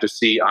don't have to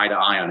see eye to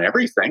eye on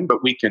everything,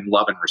 but we can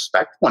love and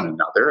respect one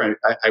another.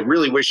 I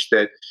really wish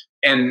that,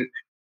 and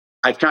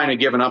I've kind of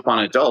given up on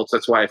adults.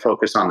 That's why I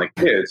focus on the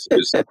kids.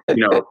 Is,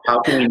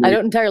 how can I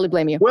don't entirely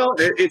blame you. Well,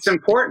 it's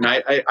important.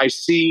 I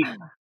see,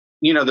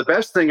 the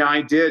best thing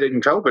I did in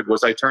COVID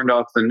was I turned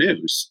off the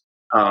news.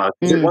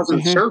 It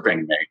wasn't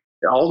serving me.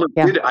 All it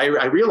did,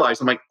 I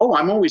realized, I'm like,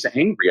 I'm always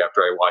angry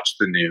after I watch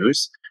the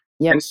news.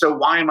 Yep. And so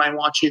why am I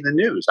watching the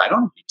news? I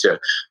don't need to.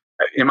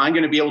 Am I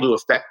going to be able to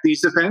affect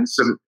these events?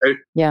 And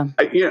and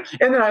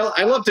then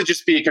I love to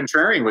just be a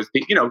contrarian with,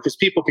 because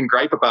people can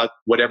gripe about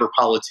whatever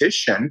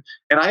politician.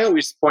 And I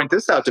always point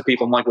this out to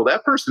people. I'm like, well,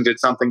 that person did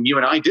something you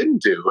and I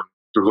didn't do. And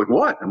they're like,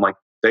 what? I'm like,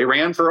 they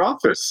ran for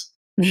office.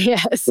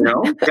 Yes.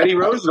 Teddy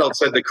Roosevelt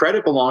said the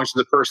credit belongs to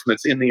the person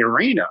that's in the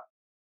arena.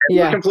 And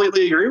I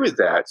completely agree with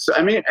that. So,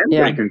 I mean,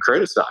 anybody can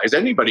criticize.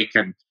 Anybody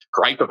can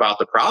gripe about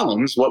the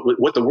problems.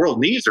 What the world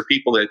needs are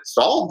people that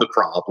solve the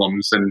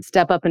problems and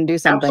step up and do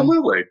something.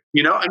 Absolutely.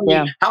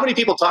 How many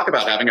people talk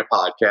about having a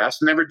podcast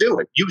and never do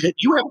it?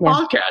 You have a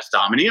podcast,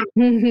 Dominique.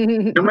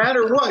 No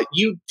matter what,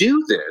 you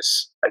do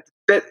this.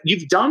 That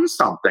you've done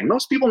something.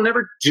 Most people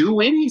never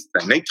do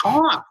anything. They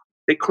talk.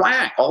 They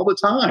quack all the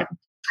time.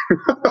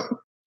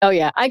 Oh,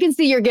 yeah. I can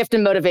see your gift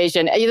and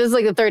motivation. This is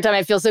like the third time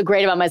I feel so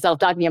great about myself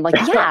talking to you. I'm like,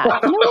 yeah,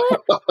 you know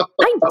what?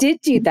 I did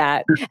do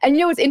that. And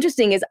what's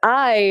interesting is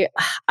I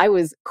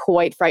was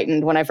quite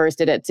frightened when I first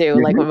did it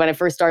too. Like when I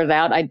first started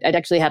out, I'd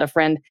actually had a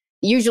friend.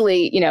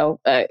 Usually,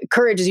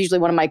 courage is usually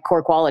one of my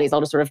core qualities.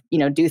 I'll just sort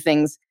of, do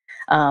things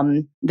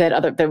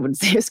that would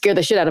scare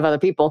the shit out of other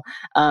people.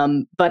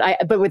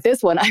 But with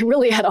this one, I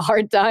really had a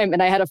hard time.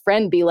 And I had a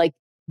friend be like,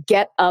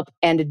 get up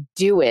and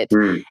do it.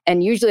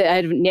 And usually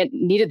I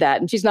needed that.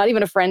 And she's not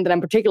even a friend that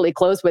I'm particularly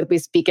close with. We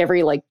speak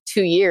every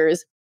 2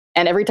 years.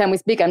 And every time we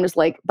speak, I'm just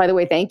like, by the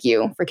way, thank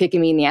you for kicking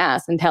me in the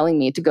ass and telling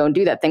me to go and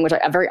do that thing, which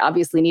I very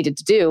obviously needed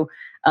to do.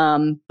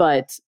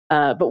 But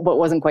what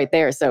wasn't quite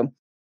there. So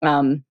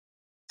that's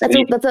a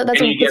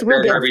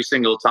real deal. Every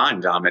single time,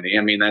 Dominique.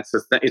 I mean, it's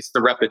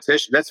the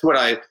repetition. That's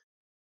what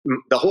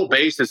the whole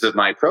basis of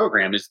my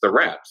program is the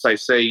reps. I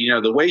say,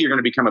 the way you're going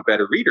to become a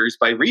better reader is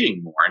by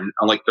reading more. And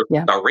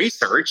the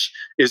research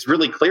is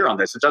really clear on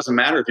this. It doesn't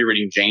matter if you're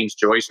reading James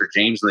Joyce or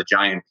James and the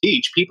Giant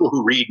Peach. People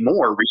who read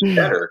more read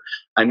better.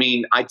 I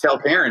mean, I tell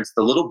parents,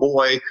 the little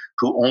boy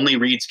who only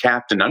reads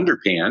Captain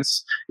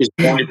Underpants is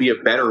going to be a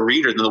better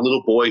reader than the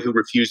little boy who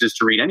refuses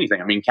to read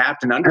anything. I mean,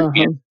 Captain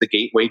Underpants is the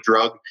gateway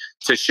drug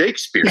to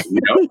Shakespeare.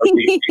 You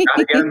got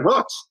to get him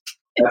hooked.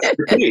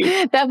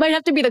 That might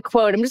have to be the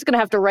quote. I'm just going to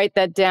have to write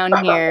that down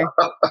here.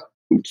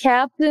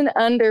 Captain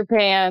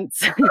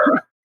Underpants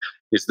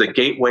is the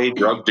gateway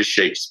drug to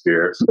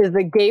Shakespeare. Is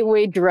the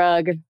gateway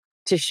drug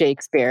to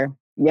Shakespeare.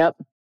 Yep.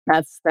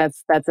 That's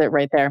it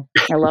right there.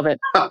 I love it.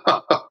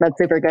 That's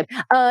super good.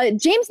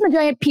 James and the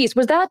Giant Peach,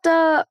 was that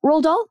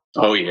Roald Dahl?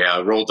 Oh yeah,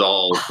 Roald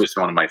Dahl is just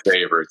one of my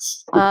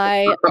favorites.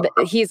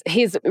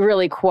 He's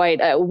really quite.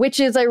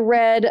 Witches I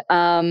read.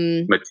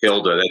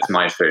 Matilda, that's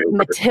my favorite.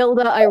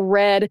 Matilda I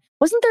read.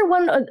 Wasn't there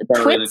one?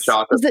 The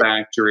Chocolate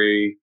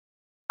Factory.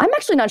 I'm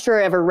actually not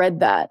sure I ever read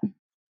that. I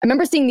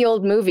remember seeing the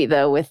old movie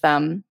though with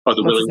the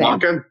Willy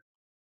Wonka.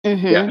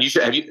 Yeah, you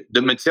should have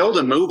the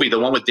Matilda movie, the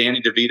one with Danny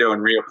DeVito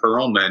and Rhea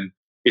Perlman.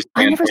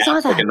 I never saw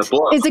that. In the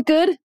book. Is it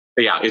good?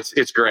 Yeah,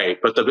 it's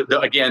great. But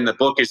the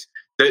book is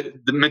the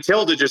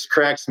Matilda just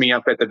cracks me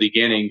up at the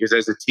beginning because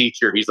as a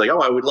teacher, he's like,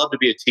 I would love to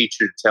be a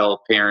teacher to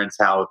tell parents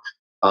how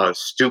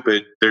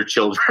stupid their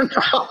children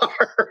are.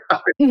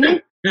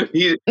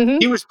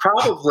 He was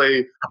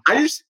probably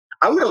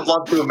I would have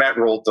loved to have met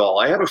Roald Dahl.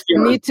 I have a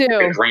feeling. Me too.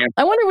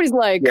 I wonder what he's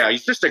like. Yeah,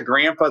 he's just a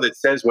grandpa that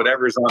says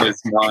whatever's on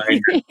his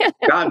mind.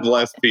 God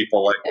bless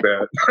people like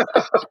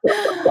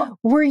that.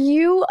 Were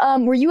you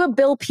a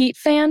Bill Peet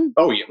fan?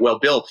 Oh yeah. Well,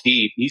 Bill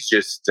Peet, he's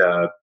just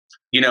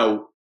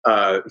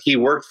he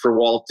worked for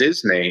Walt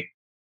Disney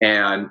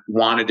and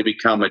wanted to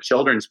become a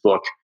children's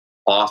book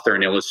author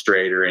and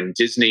illustrator. And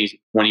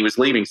Disney, when he was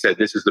leaving, said,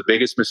 "This is the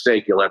biggest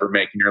mistake you'll ever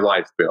make in your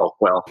life, Bill."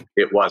 Well,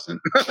 it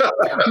wasn't.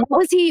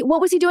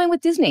 What was he doing with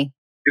Disney?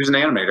 He was an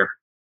animator.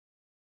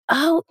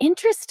 Oh,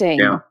 interesting.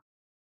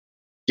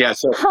 Yeah.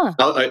 So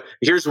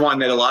here's one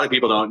that a lot of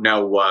people don't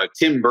know.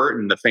 Tim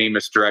Burton, the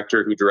famous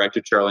director who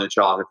directed Charlie and the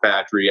Chocolate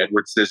Factory,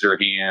 Edward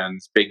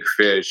Scissorhands, Big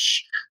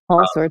Fish,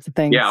 all sorts of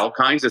things. Yeah, all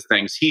kinds of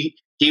things. He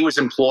was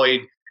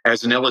employed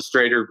as an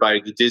illustrator by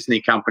the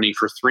Disney company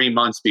for 3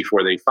 months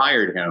before they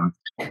fired him.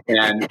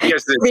 And he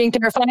has this being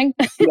terrifying.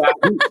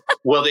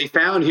 Well, they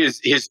found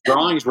his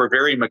drawings were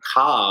very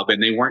macabre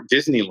and they weren't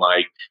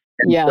Disney-like.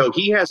 And so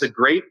he has a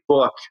great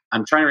book.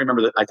 I'm trying to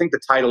remember I think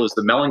the title is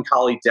The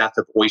Melancholy Death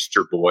of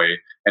Oyster Boy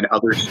and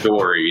Other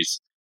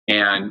Stories.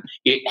 And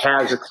it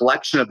has a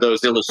collection of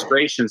those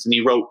illustrations, and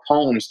he wrote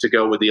poems to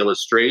go with the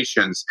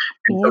illustrations.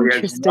 And so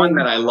there's one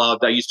that I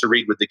loved. I used to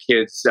read with the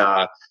kids.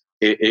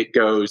 It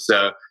goes,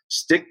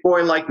 stick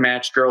boy like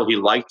match girl. He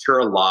liked her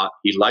a lot.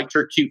 He liked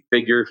her cute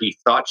figure. He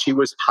thought she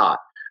was hot,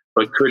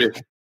 but could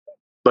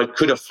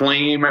a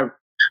flame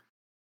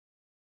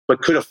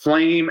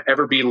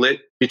ever be lit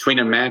between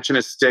a match and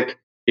a stick?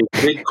 It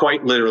did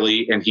quite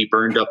literally, and he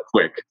burned up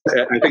quick.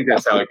 I think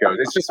that's how it goes.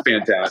 It's just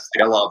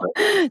fantastic. I love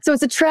it. So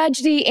it's a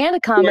tragedy and a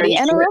comedy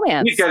and a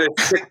romance. He's got a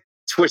sick,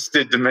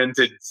 twisted,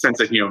 demented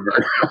sense of humor.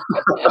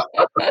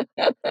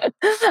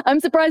 I'm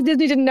surprised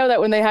Disney didn't know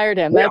that when they hired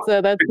him. That's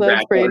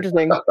pretty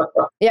interesting.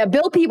 Yeah,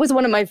 Bill Pete was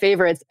one of my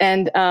favorites,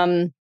 and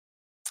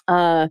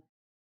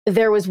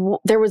there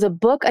was a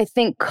book I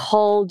think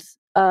called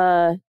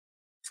I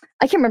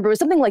can't remember. It was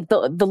something like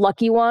the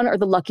Lucky One or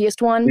the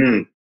Luckiest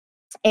One,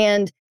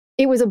 and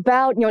it was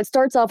about, it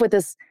starts off with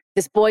this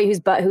boy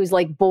who's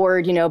like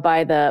bored, by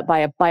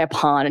a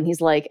pond, and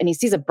he's like, and he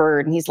sees a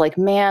bird, and he's like,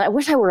 man, I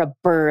wish I were a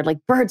bird. Like,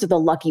 birds are the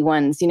lucky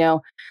ones,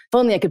 if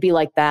only I could be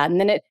like that.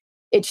 And then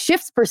it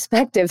shifts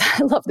perspectives.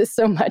 I love this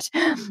so much.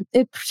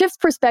 It shifts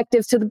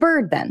perspectives to the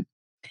bird then,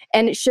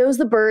 and it shows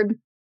the bird,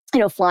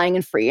 flying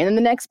and free. And then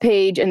the next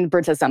page, and the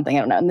bird says something, I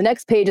don't know. And the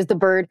next page is the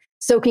bird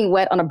soaking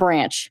wet on a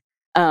branch.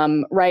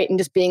 Right. And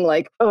just being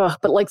like, oh,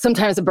 but like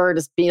sometimes a bird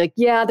is being like,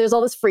 yeah, there's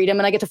all this freedom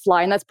and I get to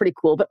fly and that's pretty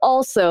cool. But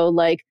also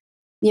like,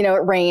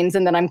 it rains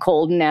and then I'm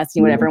cold and nasty,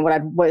 whatever. And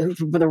what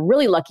the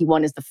really lucky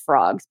one is the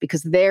frogs,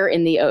 because they're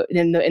in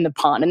the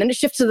pond. And then it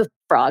shifts to the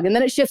frog, and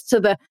then it shifts to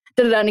the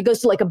and it goes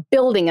to like a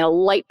building and a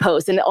light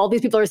post, and all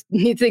these people are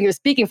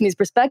speaking from these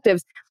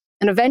perspectives.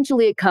 And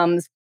eventually it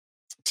comes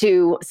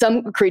to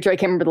some creature, I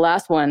can't remember the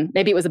last one,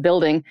 maybe it was a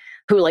building,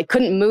 who like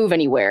couldn't move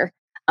anywhere.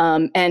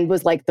 And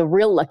was like, the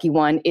real lucky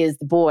one is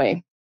the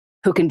boy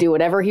who can do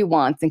whatever he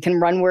wants and can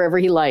run wherever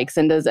he likes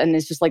and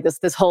it's just like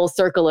this whole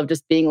circle of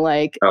just being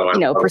like,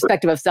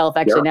 perspective of self.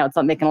 Actually, now it's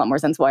not making a lot more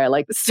sense why I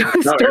like this story.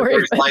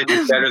 Everybody's life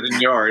is better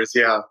than yours.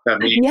 Yeah. I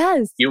mean,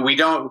 yes. We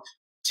don't,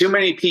 too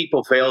many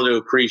people fail to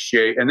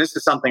appreciate, and this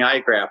is something I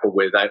grapple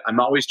with. I'm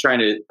always trying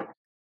to,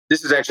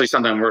 this is actually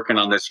something I'm working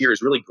on this year,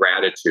 is really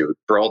gratitude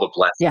for all the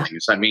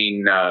blessings. Yeah. I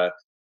mean,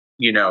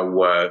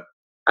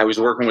 I was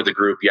working with a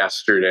group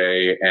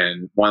yesterday,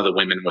 and one of the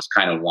women was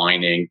kind of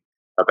whining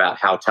about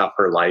how tough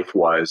her life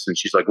was. And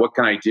she's like, what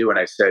can I do? And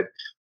I said,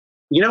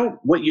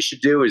 what you should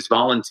do is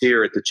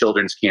volunteer at the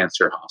Children's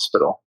Cancer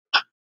Hospital.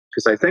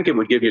 Because I think it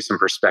would give you some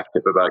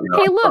perspective about,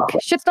 hey, look,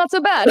 shit's not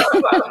so bad.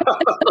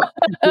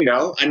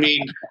 I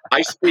mean,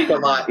 I speak a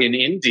lot in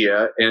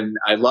India, and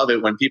I love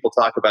it when people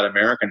talk about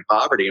American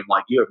poverty. I'm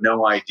like, you have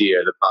no idea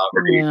the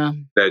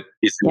poverty that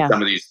is in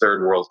some of these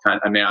third world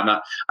countries. I mean,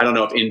 I don't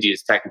know if India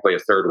is technically a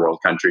third world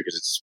country because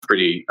it's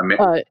pretty.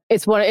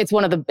 It's one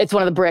of the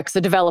BRICS.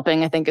 The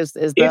developing, I think, is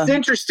the. It's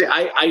interesting.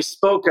 I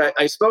spoke at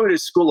a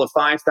school of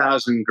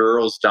 5,000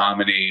 girls,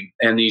 Dominique,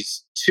 and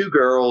these two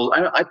girls,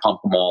 I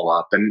pump them all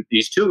up, and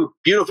these two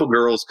beautiful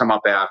girls come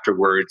up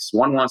afterwards.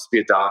 One wants to be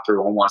a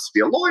doctor, one wants to be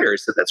a lawyer. I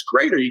said, that's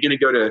great. Are you going to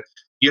go to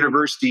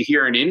university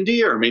here in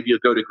India, or maybe you'll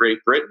go to Great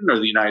Britain or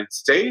the United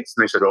States?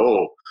 And they said,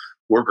 oh,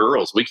 we're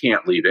girls. We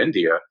can't leave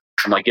India.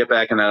 I'm like, get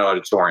back in that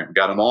auditorium.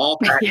 Got them all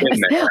back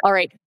in there. All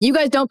right. You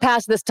guys don't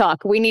pass this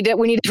talk. We need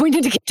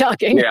to keep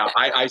talking. Yeah.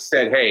 I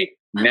said, hey,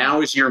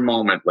 now is your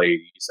moment,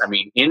 ladies. I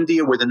mean,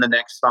 India within the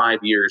next 5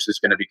 years is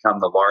going to become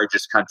the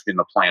largest country on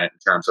the planet in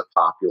terms of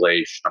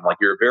population. I'm like,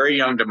 you're a very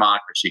young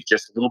democracy,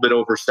 just a little bit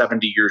over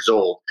 70 years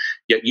old.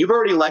 Yet you've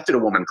already elected a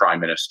woman prime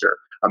minister.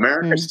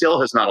 America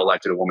still has not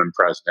elected a woman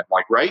president.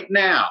 Like right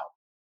now,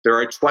 there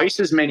are twice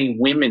as many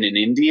women in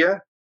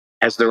India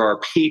as there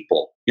are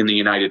people in the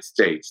United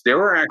States. There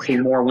are actually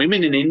more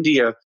women in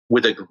India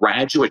with a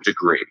graduate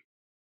degree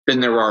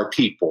than there are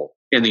people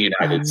in the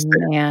United States.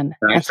 Man,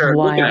 and I started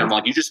looking at him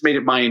like, you just made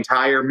it my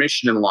entire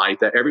mission in life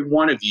that every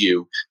one of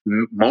you,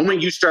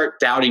 moment you start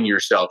doubting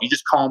yourself, you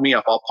just call me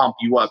up. I'll pump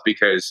you up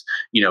because,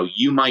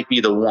 you might be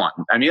the one.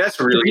 I mean, that's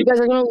really... You guys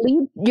are going to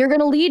lead. You're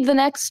going to lead the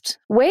next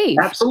wave.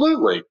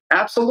 Absolutely.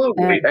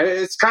 Absolutely.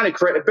 It's kind of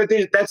crazy, but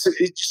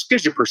it just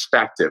gives you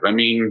perspective. I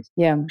mean,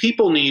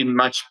 people need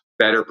much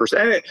better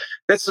perspective.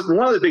 That's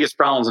one of the biggest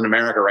problems in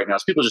America right now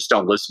is people just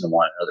don't listen to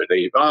one another.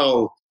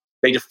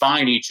 They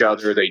define each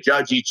other, they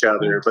judge each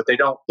other, but they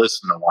don't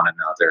listen to one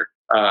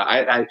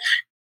another.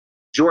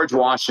 George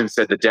Washington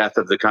said the death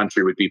of the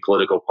country would be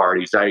political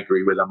parties. I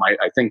agree with him.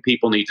 I think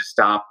people need to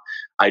stop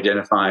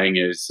identifying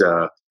as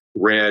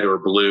red or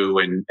blue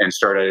and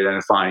start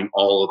identifying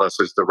all of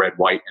us as the red,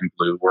 white, and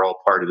blue. We're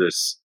all part of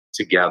this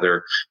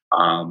together.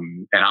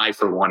 And I,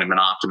 for one, am an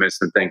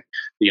optimist and think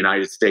the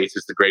United States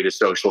is the greatest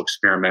social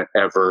experiment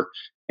ever.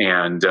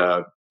 And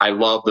I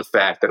love the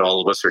fact that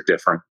all of us are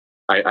different.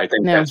 I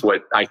think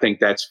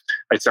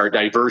it's our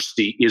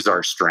diversity is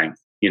our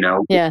strength.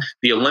 The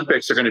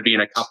Olympics are going to be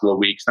in a couple of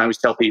weeks. And I always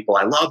tell people,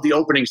 I love the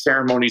opening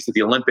ceremonies of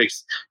the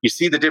Olympics. You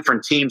see the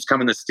different teams come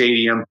in the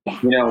stadium,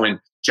 and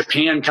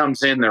Japan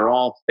comes in, they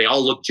all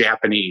look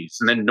Japanese.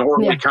 And then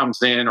Norway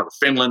comes in, or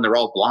Finland, they're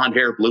all blonde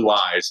hair, blue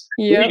eyes.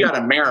 Yep. Then you got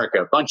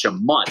America, a bunch of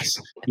mutts.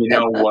 You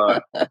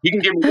can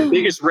give me the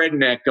biggest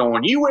redneck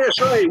going,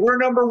 USA, we're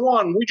number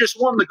one. We just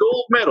won the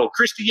gold medal.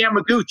 Christy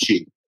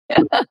Yamaguchi.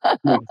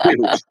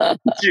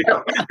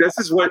 This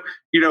is what,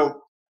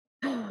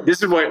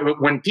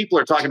 when people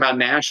are talking about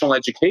national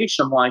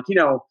education, I'm like,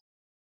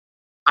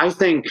 I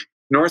think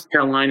North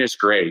Carolina is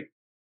great.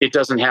 It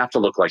doesn't have to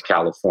look like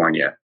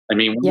California. I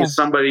mean, when is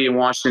somebody in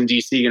Washington,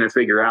 D.C. going to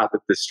figure out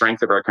that the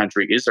strength of our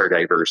country is our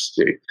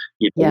diversity?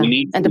 We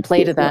need to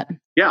play to that.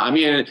 Yeah. I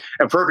mean,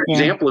 a perfect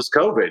example is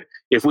COVID.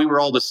 If we were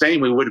all the same,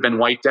 we would have been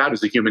wiped out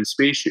as a human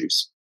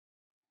species.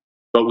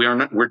 But we are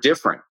not, we're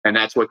different. And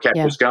that's what kept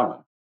us going.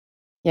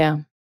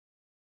 Yeah.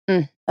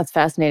 That's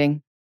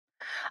fascinating.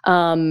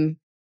 I'm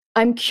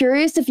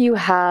curious if you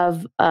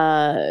have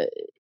a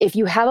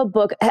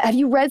book. Have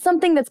you read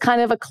something that's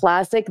kind of a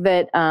classic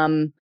that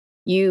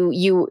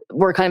you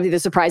were kind of either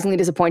surprisingly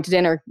disappointed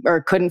in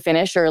or couldn't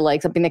finish, or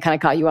like something that kind of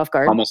caught you off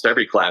guard? Almost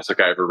every classic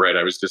I ever read,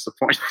 I was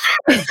disappointed.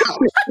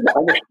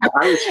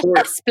 I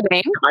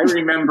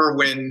remember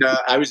when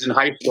I was in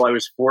high school, I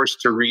was forced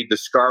to read The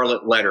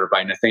Scarlet Letter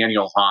by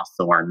Nathaniel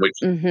Hawthorne, which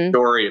is the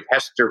story of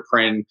Hester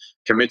Prynne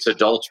commits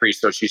adultery,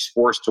 so she's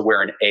forced to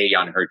wear an A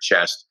on her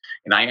chest.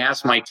 And I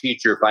asked my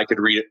teacher if I could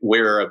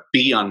wear a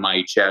B on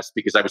my chest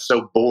because I was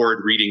so bored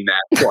reading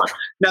that book.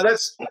 Now,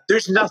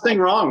 there's nothing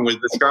wrong with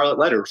The Scarlet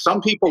Letter.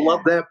 Some people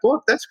love that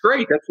book. That's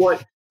great.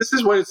 This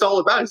is what it's all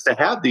about, is to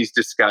have these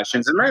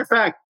discussions. And matter of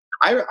fact,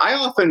 I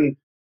often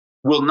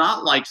will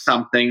not like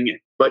something,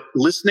 but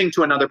listening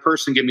to another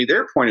person give me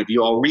their point of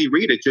view, I'll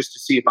reread it just to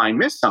see if I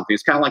missed something.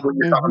 It's kind of like what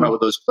you're talking about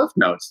with those Cliff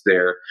Notes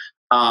there.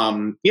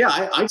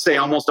 I'd say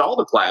almost all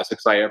the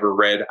classics I ever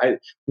read.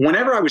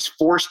 Whenever I was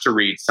forced to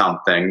read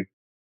something,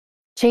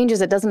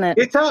 changes it, doesn't it?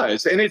 It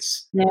does, and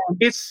it's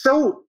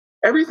so.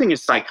 Everything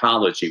is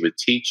psychology with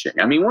teaching.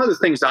 I mean, one of the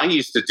things I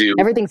used to do.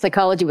 Everything's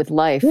psychology with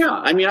life. Yeah,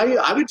 I mean,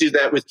 I would do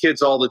that with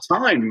kids all the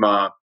time.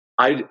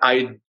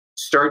 I'd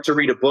start to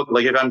read a book,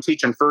 like if I'm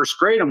teaching first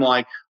grade, I'm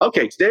like,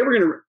 okay, today we're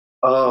going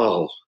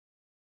to.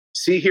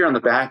 See here on the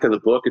back of the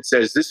book, it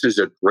says this is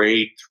a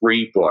grade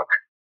 3 book.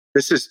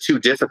 This is too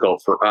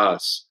difficult for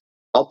us.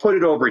 I'll put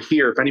it over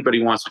here if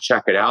anybody wants to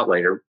check it out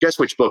later. Guess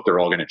which book they're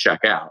all going to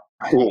check out?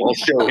 Cool, I'll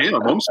show him.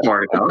 I'm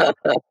smart enough.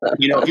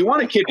 If you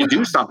want a kid to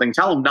do something,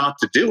 tell them not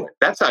to do it.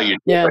 That's how you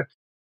do it.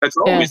 That's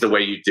always the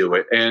way you do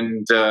it.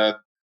 And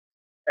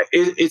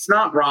it's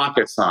not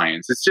rocket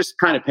science. It's just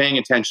kind of paying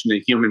attention to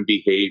human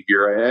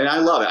behavior. And I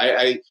love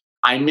it.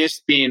 I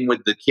miss being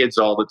with the kids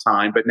all the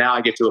time, but now I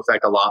get to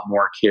affect a lot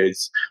more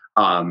kids.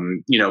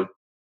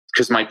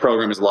 Because my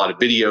program is a lot of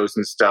videos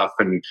and stuff.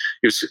 And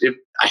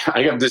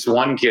I have this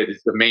one kid,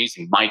 it's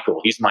amazing,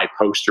 Michael. He's my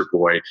poster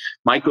boy.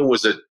 Michael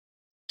was a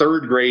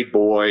 3rd grade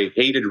boy,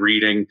 hated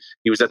reading.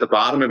 He was at the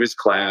bottom of his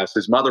class.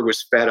 His mother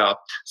was fed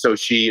up. So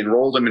she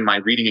enrolled him in my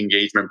reading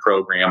engagement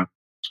program,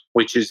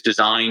 which is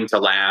designed to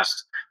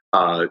last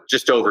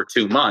just over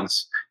 2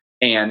 months.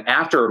 And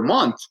after a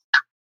month,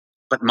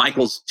 but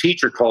Michael's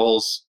teacher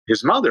calls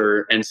his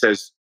mother and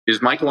says,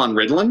 "Is Michael on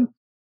Ritalin?"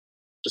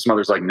 His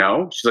mother's like,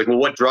 "No." She's like, "Well,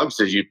 what drugs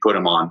did you put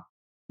him on?"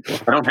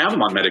 "I don't have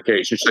him on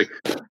medication." She's like,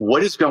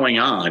 "What is going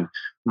on?"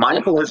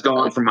 Michael has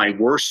gone from my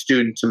worst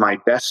student to my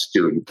best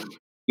student.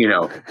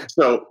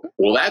 So,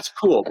 well, that's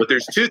cool. But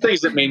there's 2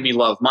 things that made me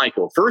love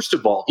Michael. First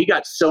of all, he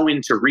got so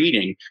into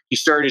reading, he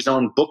started his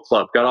own book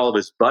club, got all of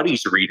his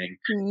buddies reading.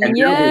 And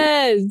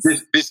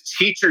this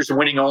teacher's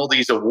winning all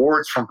these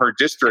awards from her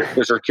district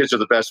because her kids are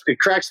the best. It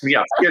cracks me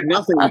up. It had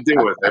nothing to do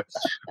with it.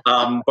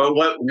 But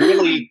what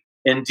really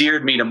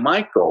endeared me to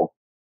Michael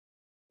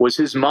was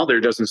his mother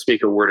doesn't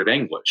speak a word of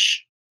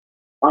English.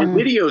 Our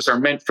videos are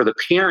meant for the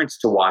parents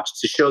to watch,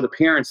 to show the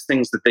parents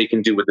things that they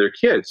can do with their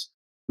kids.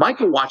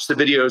 Michael watched the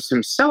videos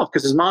himself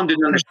because his mom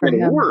didn't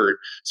understand a word.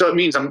 So it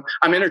means I'm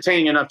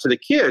entertaining enough to the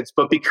kids,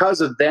 but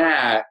because of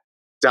that,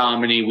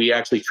 Dominique, we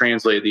actually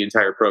translated the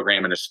entire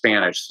program into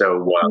Spanish.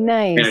 So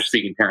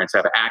Spanish-speaking parents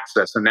have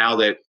access. And now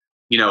that,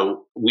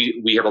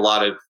 we have a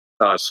lot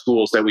of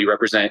schools that we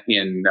represent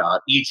in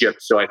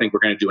Egypt. So I think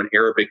we're going to do an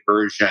Arabic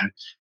version,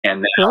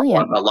 and then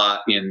a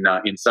lot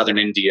in southern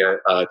India.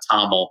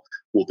 Tamil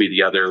will be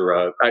the other.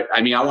 I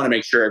want to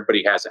make sure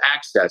everybody has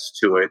access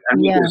to it.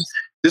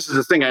 This is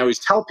the thing I always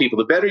tell people: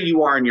 the better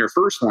you are in your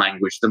first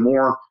language, the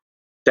more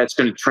that's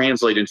going to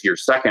translate into your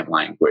second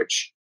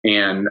language.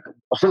 And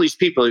all these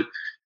people,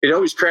 it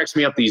always cracks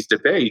me up, these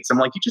debates. I'm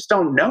like, you just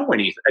don't know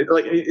anything.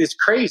 Like, it's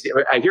crazy.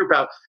 I hear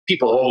about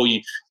people,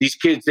 these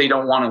kids, they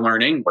don't want to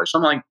learn English.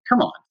 I'm like,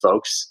 come on,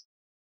 folks.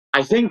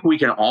 I think we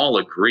can all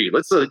agree.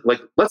 Let's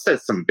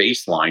set some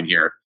baseline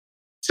here.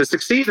 To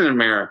succeed in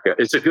America,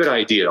 it's a good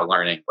idea to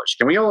learn English.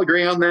 Can we all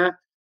agree on that?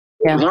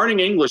 Yeah. Learning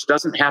English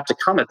doesn't have to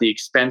come at the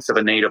expense of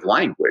a native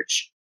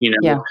language.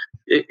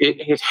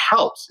 It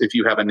helps if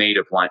you have a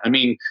native language. I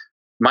mean,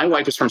 my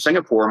wife is from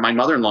Singapore. My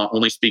mother-in-law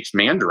only speaks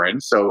Mandarin.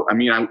 So,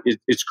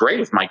 it's great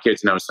if my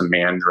kids know some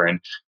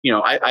Mandarin.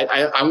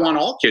 I want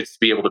all kids to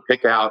be able to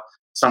pick out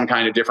some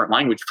kind of different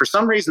language. For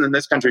some reason in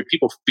this country,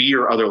 people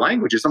fear other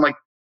languages. I'm like,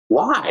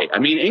 why? I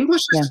mean,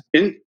 English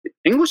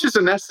is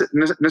a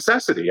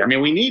necessity. I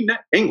mean, we need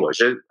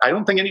English. I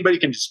don't think anybody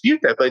can dispute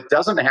that, but it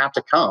doesn't have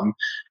to come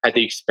at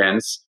the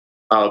expense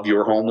of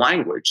your home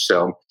language.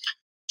 So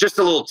just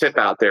a little tip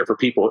out there for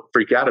people who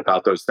freak out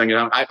about those things.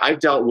 I've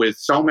dealt with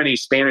so many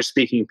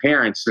Spanish-speaking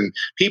parents, and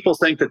people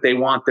think that they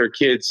want their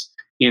kids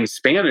in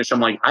Spanish.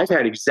 I'm like, I've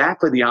had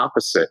exactly the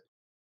opposite.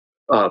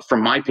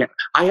 From my parents,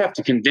 I have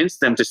to convince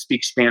them to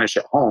speak Spanish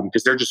at home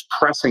because they're just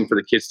pressing for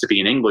the kids to be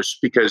in English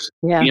because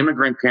the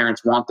immigrant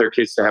parents want their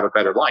kids to have a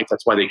better life.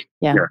 That's why they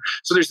come here.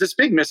 So there's this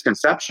big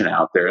misconception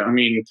out there. I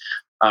mean,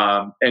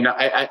 and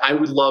I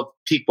would love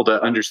people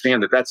to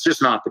understand that that's just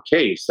not the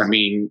case. I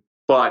mean,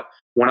 but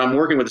when I'm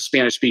working with a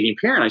Spanish-speaking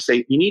parent, I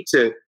say, you need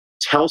to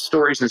tell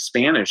stories in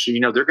Spanish. You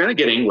know, they're going to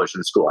get English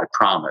in school, I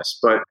promise.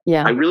 But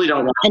I really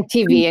don't want... And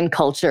TV and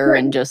culture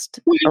and just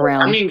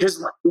around. I mean,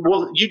 because,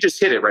 you just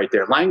hit it right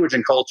there. Language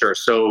and culture are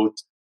so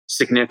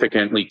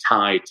significantly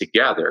tied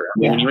together. I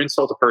mean, when you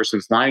insult a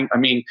person's language, I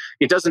mean,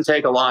 it doesn't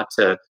take a lot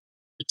to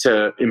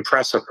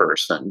impress a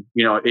person.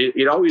 You know,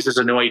 it always has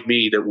annoyed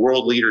me that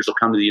world leaders will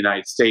come to the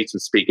United States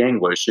and speak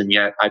English, and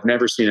yet I've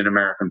never seen an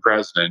American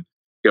president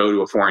go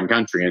to a foreign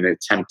country and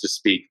attempt to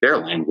speak their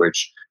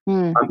language.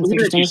 Even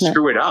if you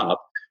screw it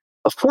up,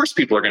 of course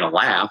people are going to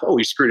laugh. Oh,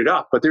 he screwed it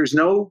up. But there's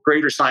no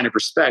greater sign of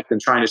respect than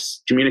trying to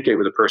communicate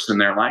with a person in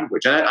their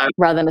language.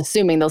 Rather than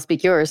assuming they'll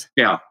speak yours.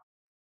 Yeah.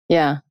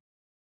 Yeah.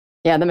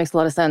 Yeah, that makes a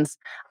lot of sense.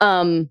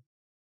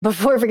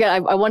 Before I forget,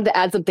 I wanted to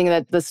add something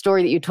that the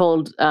story that you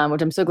told,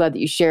 which I'm so glad that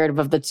you shared,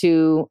 of the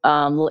two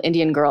little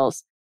Indian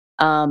girls.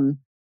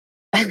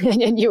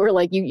 And you were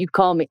like, you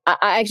call me.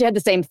 I actually had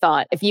the same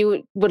thought. If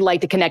you would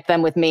like to connect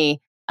them with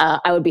me,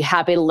 I would be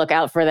happy to look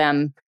out for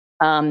them.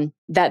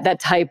 That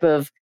type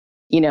of,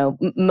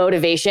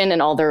 motivation,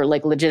 and all they're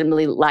like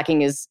legitimately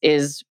lacking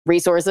is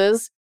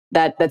resources.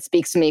 That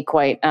speaks to me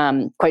quite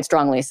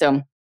strongly.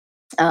 So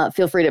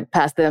feel free to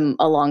pass them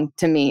along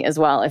to me as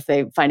well if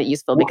they find it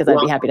useful, because I'd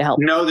be happy to help.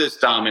 Know this,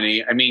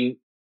 Dominique. I mean,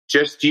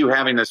 just you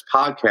having this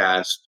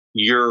podcast,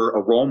 you're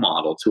a role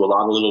model to a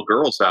lot of little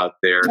girls out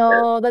there.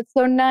 Oh, that's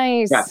so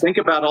nice. Yeah, think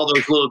about all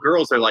those little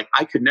girls. They're like,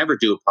 I could never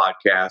do a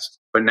podcast,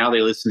 but now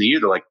they listen to you.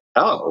 They're like,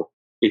 oh,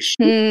 if she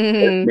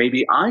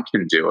maybe I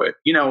can do it.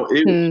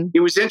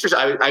 It was interesting.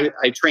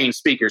 I train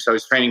speakers. So I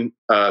was training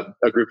a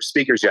group of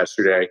speakers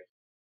yesterday,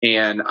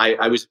 and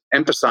I was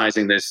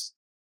emphasizing this.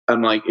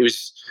 I'm like,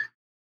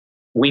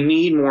 we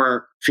need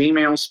more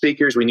female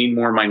speakers. We need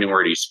more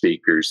minority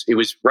speakers. It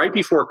was right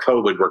before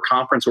COVID where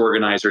conference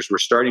organizers were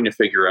starting to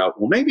figure out,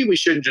 well, maybe we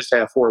shouldn't just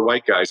have 4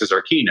 white guys as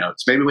our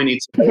keynotes. Maybe we need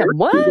some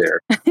there.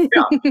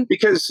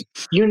 Because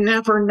you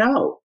never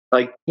know.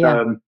 Like,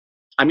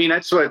 I mean,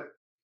 that's what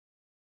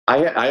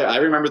I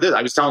remember this.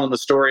 I was telling them the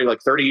story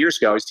like 30 years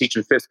ago. I was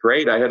teaching 5th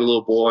grade. I had a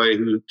little boy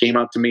who came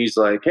up to me. He's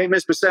like, hey,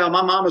 Miss Bissell,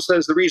 my mama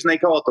says the reason they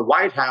call it the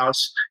White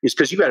House is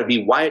because you got to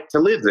be white to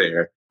live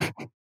there.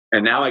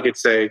 And now I could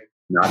say,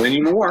 not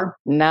anymore.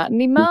 Not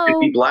anymore. You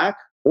could be black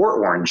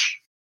or orange.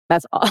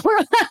 That's all.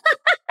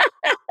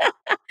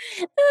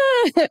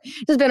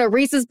 There's been a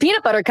Reese's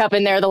peanut butter cup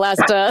in there the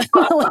last decade.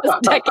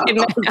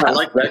 I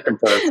like that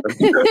comparison.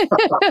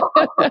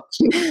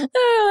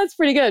 That's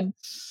pretty good.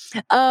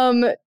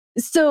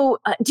 So,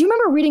 do you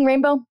remember Reading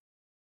Rainbow?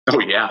 Oh,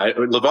 yeah.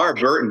 LeVar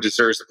Burton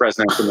deserves the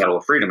Presidential Medal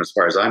of Freedom as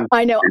far as I'm...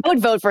 I know. I would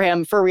vote for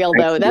him, for real,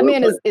 though. That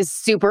man is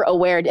super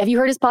aware. Have you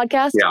heard his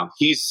podcast? Yeah.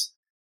 He's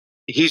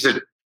an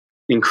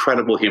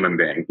incredible human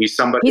being. He's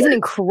an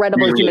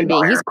incredible human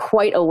being. He's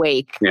quite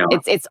awake. Yeah.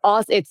 It's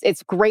awesome.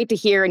 It's great to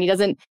hear. And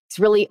he's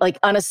really like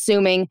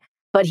unassuming,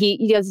 but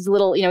he does his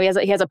little, he has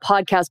a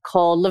podcast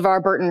called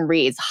LeVar Burton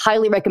Reads.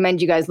 Highly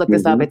recommend you guys look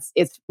this up.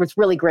 It's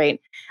really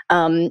great.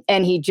 And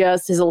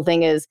his little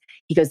thing is,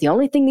 he goes, the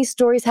only thing these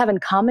stories have in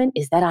common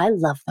is that I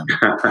love them.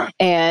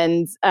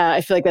 And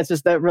I feel like that's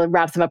just really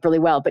wraps him up really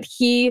well. But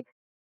he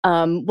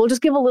will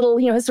just give a little,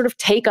 his sort of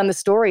take on the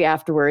story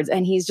afterwards.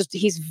 And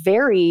he's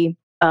very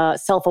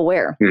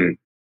self-aware,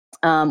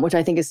 which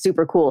I think is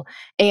super cool.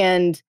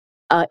 And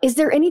is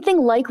there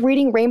anything like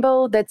Reading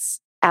Rainbow that's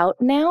out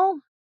now?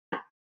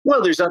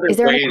 Well, there's other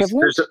ways.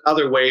 There's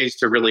other ways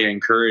to really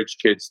encourage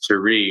kids to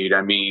read.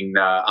 I mean,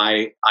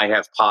 I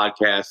have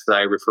podcasts that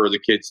I refer the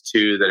kids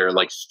to that are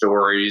like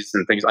stories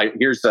and things.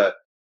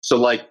 So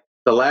like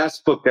the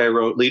last book I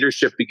wrote,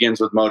 Leadership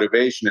Begins with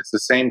Motivation. It's the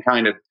same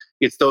kind of.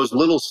 It's those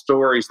little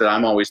stories that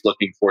I'm always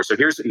looking for. So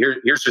here's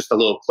just a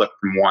little clip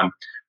from one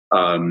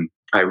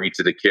I read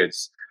to the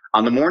kids.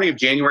 On the morning of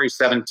January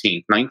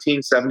 17th,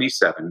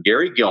 1977,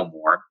 Gary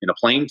Gilmore, in a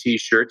plain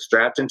T-shirt,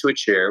 strapped into a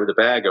chair with a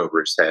bag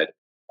over his head,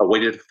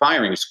 awaited a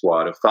firing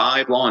squad of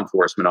 5 law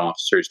enforcement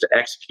officers to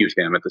execute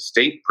him at the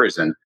state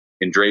prison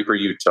in Draper,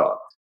 Utah.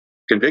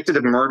 Convicted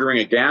of murdering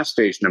a gas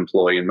station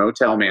employee and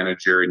motel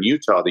manager in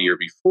Utah the year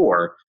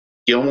before,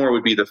 Gilmore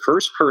would be the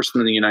first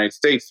person in the United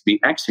States to be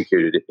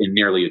executed in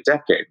nearly a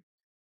decade.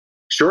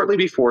 Shortly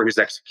before his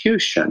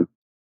execution,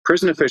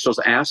 prison officials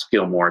asked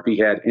Gilmore if he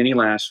had any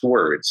last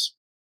words.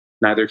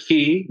 Neither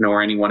he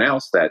nor anyone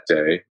else that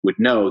day would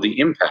know the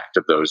impact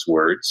of those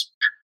words.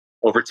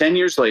 Over 10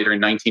 years later,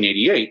 in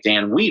 1988,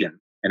 Dan Whedon,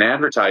 an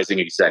advertising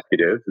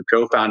executive who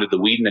co-founded the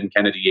Whedon and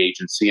Kennedy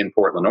Agency in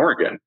Portland,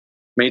 Oregon,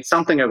 made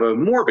something of a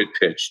morbid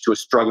pitch to a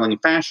struggling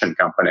fashion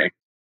company.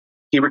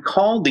 He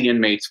recalled the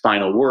inmate's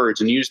final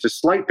words and used a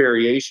slight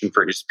variation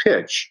for his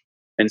pitch,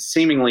 and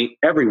seemingly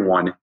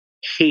everyone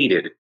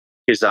hated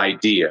his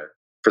idea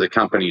for the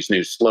company's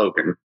new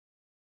slogan.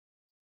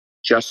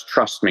 Just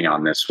trust me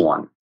on this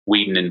one,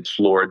 Whedon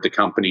implored the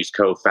company's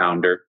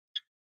co-founder.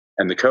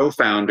 And the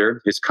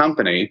co-founder, his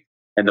company,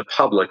 and the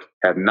public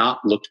have not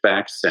looked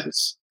back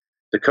since.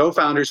 The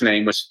co-founder's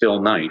name was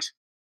Phil Knight.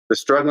 The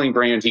struggling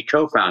brand he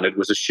co-founded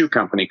was a shoe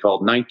company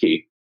called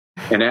Nike.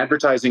 And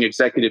advertising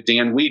executive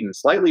Dan Whedon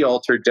slightly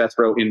altered death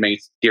row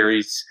inmate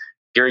Gary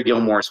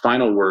Gilmore's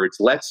final words,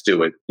 "Let's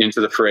do it,"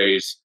 into the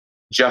phrase,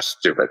 "Just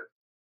do it."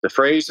 The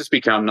phrase has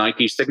become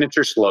Nike's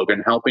signature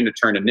slogan, helping to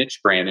turn a niche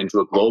brand into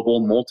a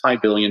global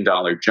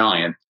multi-billion-dollar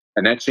giant,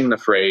 and etching the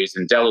phrase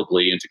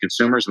indelibly into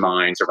consumers'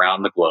 minds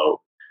around the globe.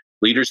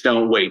 Leaders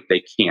don't wait.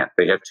 They can't.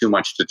 They have too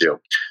much to do.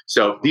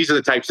 So these are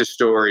the types of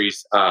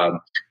stories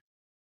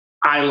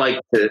I like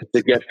to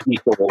get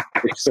people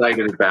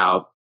excited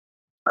about.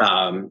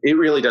 It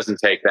really doesn't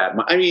take that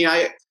much. I mean,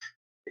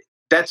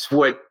 that's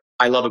what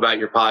I love about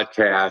your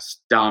podcast,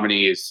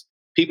 Dominique, is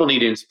people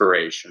need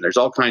inspiration. There's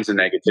all kinds of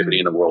negativity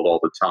in the world all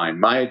the time.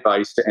 My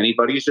advice to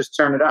anybody is just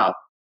turn it out.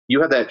 You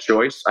have that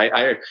choice.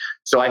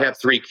 So I have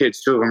 3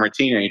 kids, 2 of them are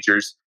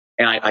teenagers.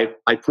 And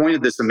I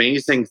pointed this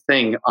amazing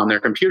thing on their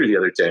computer the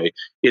other day.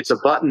 It's a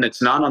button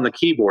that's not on the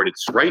keyboard.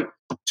 It's right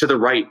to the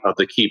right of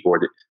the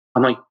keyboard.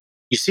 I'm like,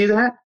 you see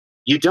that?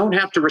 You don't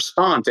have to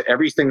respond to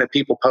everything that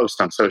people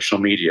post on social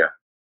media.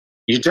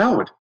 You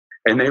don't.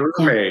 And they were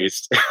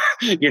amazed.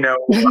 They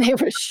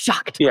were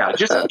shocked. Yeah,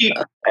 just keep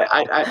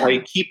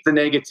the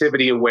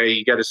negativity away.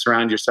 You got to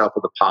surround yourself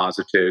with the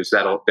positives.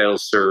 That'll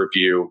serve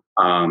you,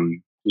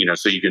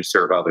 so you can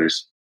serve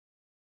others.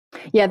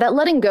 Yeah, that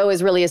letting go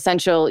is really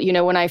essential.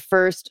 When I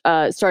first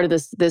started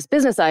this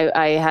business,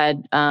 I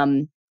had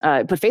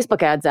put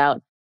Facebook ads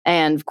out.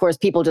 And of course,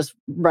 people just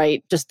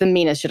write just the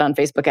meanest shit on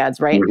Facebook ads,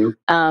 right?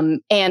 Mm-hmm.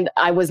 And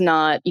I was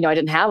not, I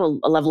didn't have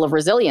a level of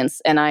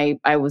resilience. And I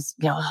was,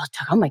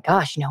 oh my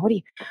gosh, what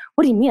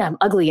do you mean I'm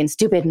ugly and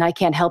stupid and I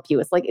can't help you?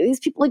 It's like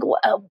these people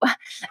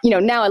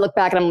now I look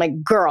back and I'm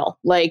like, girl,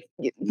 like,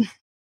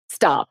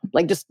 stop,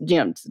 like just,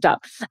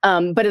 stop.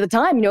 But at the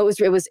time, it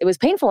was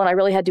painful and I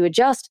really had to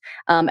adjust.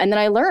 And then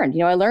I learned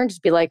to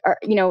be like,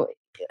 you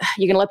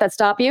gonna let that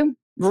stop you?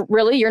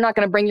 Really? You're not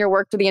going to bring your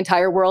work to the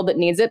entire world that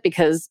needs it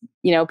because,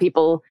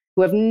 people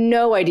who have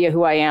no idea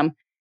who I am,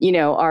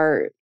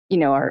 are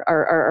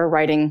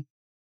writing,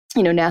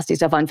 nasty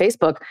stuff on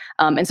Facebook.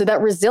 And so that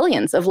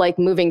resilience of like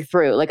moving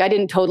through, like I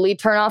didn't totally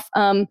turn off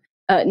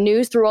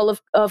news through all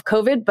of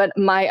COVID, but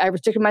I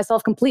restricted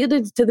myself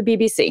completely to the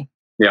BBC.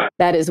 Yeah.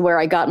 That is where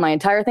I got my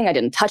entire thing. I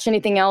didn't touch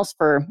anything else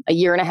for a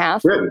year and a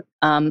half. Really?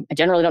 I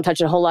generally don't touch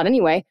it a whole lot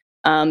anyway,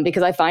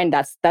 because I find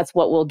that's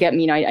what will get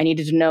me. I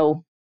needed to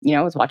know. I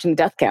was watching the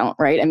death count,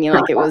 right? I mean,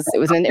 like it was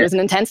an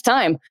intense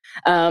time,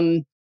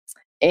 but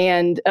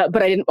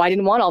I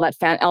didn't want all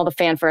the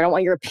fanfare. I don't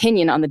want your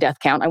opinion on the death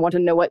count. I want to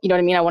know what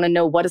I mean. I want to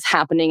know what is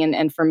happening,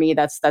 and for me,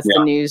 that's the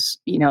news.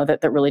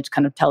 That really just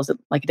kind of tells it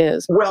like it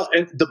is. Well,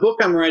 and the book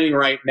I'm writing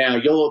right now,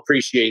 you'll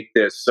appreciate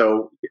this.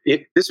 So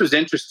this was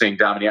interesting,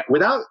 Dominique.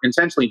 Without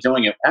intentionally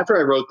doing it, after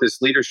I wrote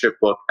this leadership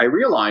book, I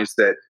realized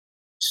that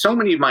so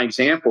many of my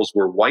examples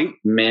were white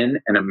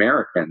men and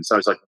Americans. I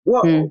was like,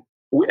 whoa.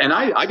 And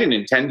I didn't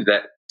intend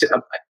that.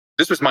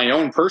 This was my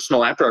own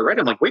personal, after I read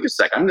it, I'm like, wait a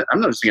second, I'm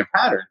noticing a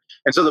pattern.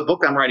 And so the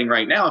book I'm writing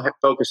right now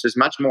focuses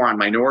much more on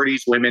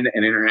minorities, women,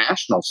 and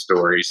international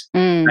stories.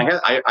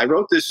 I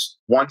wrote this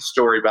one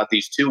story about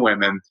these 2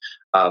 women,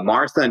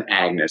 Martha and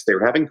Agnes. They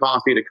were having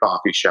coffee at a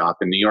coffee shop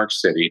in New York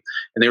City,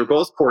 and they were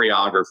both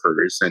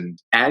choreographers.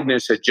 And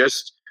Agnes had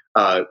just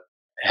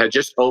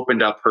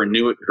opened up her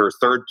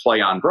 3rd play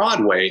on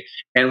Broadway.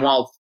 And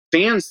while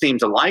fans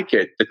seemed to like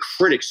it, the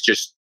critics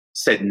just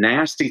said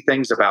nasty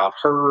things about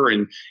her,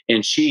 and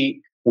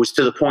she was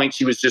to the point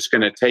she was just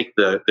going to take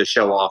the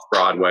show off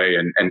Broadway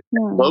and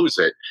close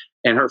it.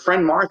 And her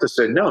friend Martha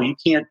said, "No, you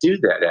can't do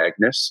that,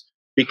 Agnes,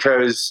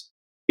 because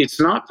it's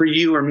not for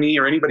you or me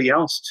or anybody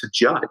else to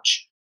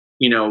judge.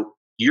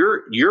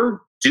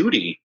 Your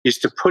duty is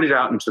to put it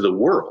out into the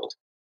world,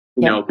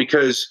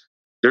 because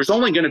there's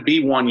only going to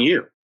be one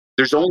you.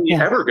 There's only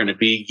ever going to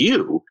be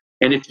you.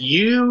 And if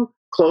you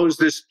close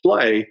this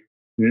play,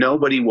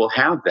 nobody will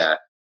have that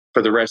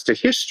for the rest of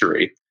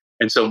history."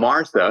 And so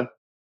Martha,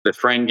 the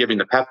friend giving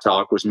the pep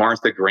talk, was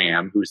Martha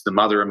Graham, who's the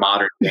mother of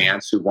modern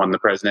dance, who won the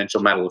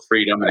Presidential Medal of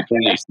Freedom and the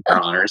Kennedy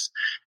Center honors.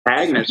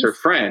 Agnes, her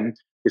friend,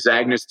 is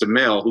Agnes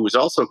DeMille, who was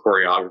also a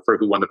choreographer,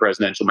 who won the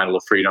Presidential Medal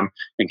of Freedom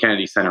and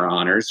Kennedy Center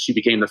honors. She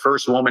became the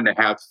first woman to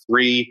have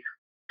 3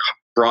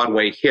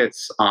 Broadway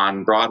hits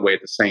on Broadway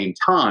at the same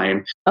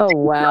time. Oh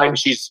wow!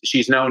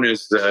 She's known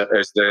as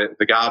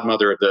the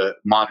godmother of the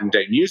modern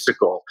day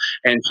musical,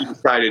 and she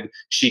decided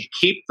she'd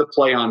keep the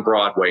play on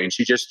Broadway, and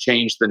she just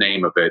changed the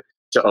name of it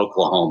to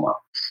Oklahoma.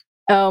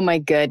 Oh my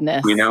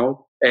goodness!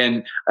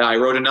 And I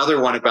wrote another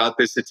one about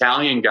this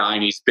Italian guy,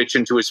 and he's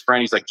bitching to his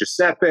friend. He's like,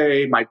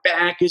 Giuseppe, my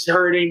back is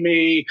hurting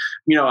me.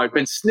 I've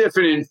been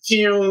sniffing in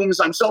fumes.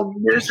 I'm so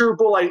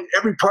miserable.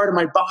 Every part of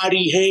my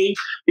body, hey,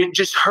 it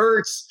just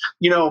hurts.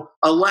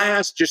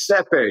 Alas,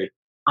 Giuseppe,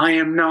 I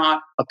am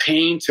not a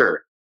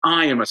painter.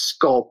 I am a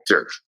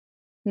sculptor.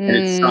 And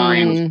it's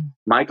signed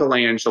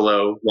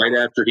Michelangelo right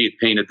after he had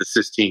painted the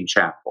Sistine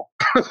Chapel.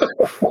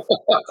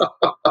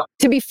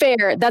 To be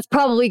fair, that's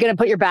probably going to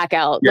put your back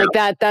out. Yeah.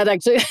 Like that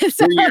actually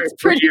sounds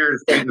pretty... 3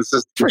 years painting the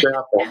Sistine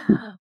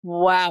Chapel.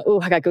 Wow. Ooh,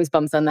 I got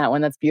goosebumps on that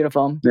one. That's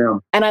beautiful. Yeah.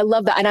 And I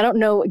love that. And I don't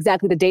know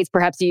exactly the dates.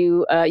 Perhaps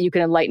you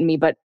can enlighten me,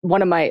 but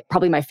one of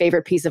probably my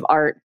favorite piece of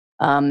art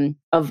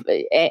of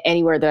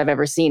anywhere that I've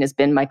ever seen has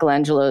been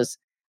Michelangelo's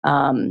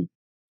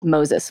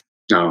Moses.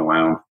 Oh,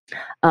 wow.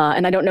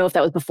 And I don't know if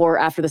that was before or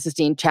after the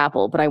Sistine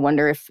Chapel, but I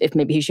wonder if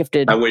maybe he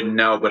shifted. I wouldn't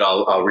know, but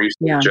I'll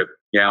research it.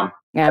 Yeah.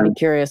 Yeah, I'd be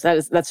curious.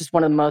 That's just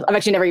one of the most. I've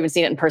actually never even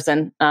seen it in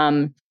person.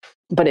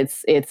 But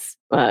it's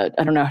I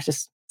don't know, it's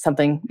just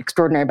something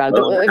extraordinary about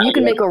it. If you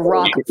can make a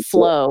rock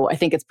flow, I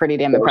think it's pretty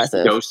damn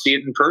impressive. Go see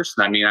it in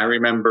person. I mean, I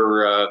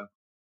remember,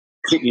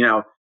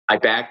 I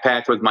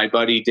backpacked with my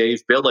buddy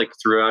Dave Billick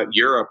throughout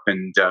Europe,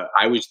 and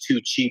I was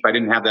too cheap. I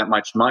didn't have that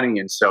much money,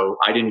 and so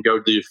I didn't go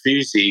to the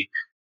Uffizi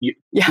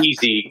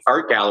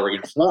art gallery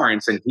in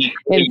Florence, and he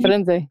paid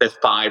the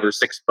 $5 or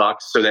 $6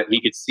 so that he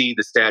could see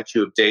the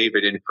statue of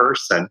David in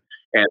person.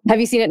 And have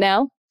you seen it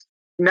now?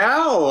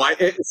 No,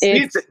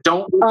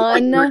 don't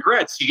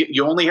regrets.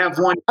 You only have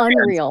one.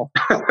 Unreal.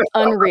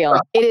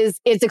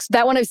 It's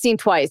that one I've seen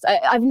twice.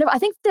 I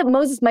think that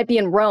Moses might be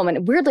in Rome,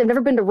 and weirdly, I've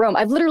never been to Rome.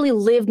 I've literally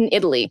lived in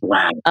Italy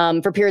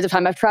for periods of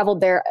time. I've traveled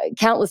there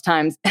countless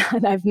times,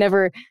 and I've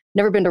never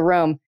been to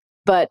Rome.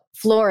 But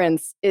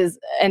Florence is,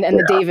 and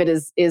the David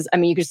is. I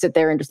mean, you could sit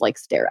there and just like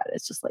stare at it.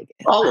 It's just like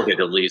all of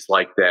Italy's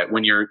like that.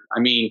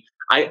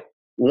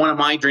 One of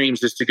my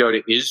dreams is to go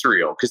to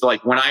Israel, because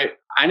when I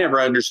never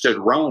understood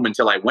Rome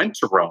until I went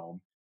to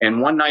Rome.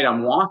 And one night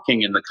I'm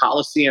walking, and the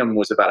Colosseum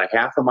was about a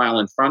half a mile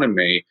in front of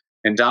me.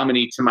 And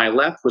Dominique, to my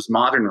left was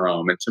modern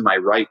Rome, and to my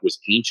right was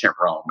ancient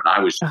Rome. And I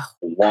was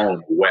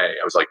blown away.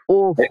 I was like,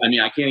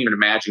 I can't even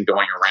imagine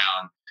going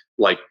around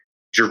like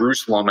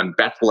Jerusalem and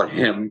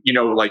Bethlehem,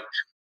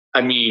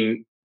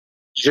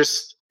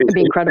 just it'd be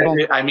incredible.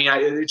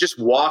 Just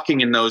walking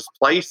in those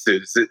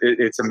places,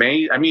 it's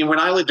amazing. I mean, when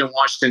I lived in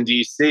Washington,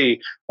 D.C.,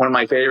 one of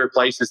my favorite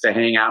places to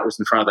hang out was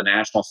in front of the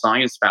National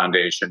Science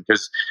Foundation,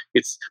 because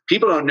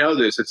people don't know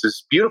this. It's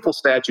this beautiful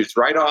statue. It's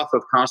right off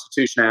of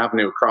Constitution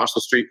Avenue, across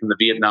the street from the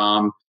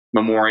Vietnam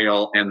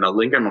Memorial and the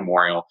Lincoln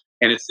Memorial.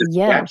 And it's the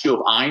statue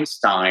of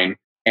Einstein,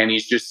 and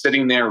he's just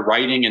sitting there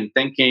writing and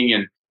thinking,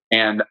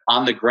 and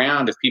on the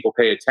ground, if people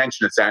pay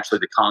attention, it's actually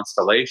the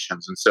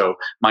constellations. And so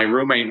my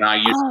roommate and I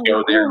used to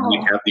go there, and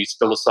we'd have these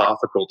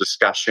philosophical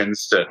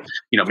discussions to,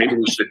 maybe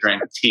we should have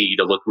drank tea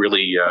to look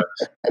really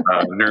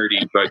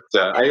nerdy. But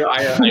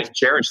I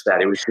cherished that.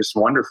 It was just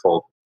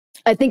wonderful.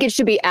 I think it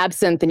should be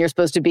absinthe, and you're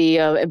supposed to be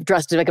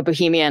dressed like a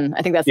bohemian.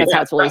 I think that's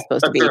how it's really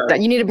supposed to be. Right.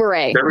 You need a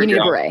beret. A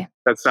beret.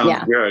 That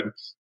sounds good.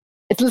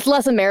 It's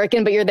less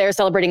American, but you're there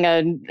celebrating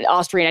an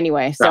Austrian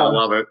anyway. So I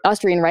love it.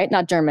 Austrian, right?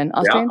 Not German.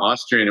 Austrian? Yeah,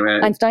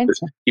 Austrian. Einstein?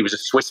 He was a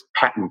Swiss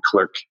patent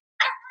clerk.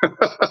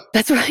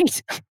 That's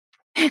right.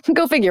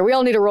 Go figure. We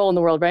all need a role in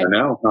the world, right? I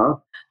know, huh?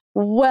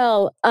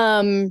 Well,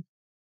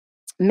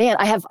 man,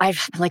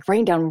 I've like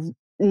writing down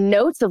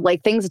notes of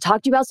like things to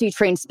talk to you about. So you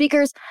train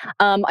speakers.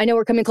 I know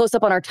we're coming close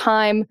up on our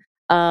time.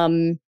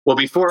 Well,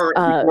 before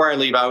I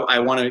leave, I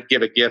want to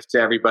give a gift to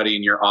everybody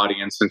in your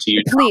audience and to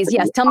you. Please,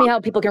 yes. Tell me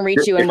how people can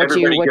reach you and what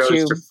you. Everybody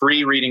goes to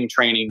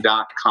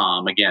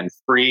freereadingtraining.com. Again,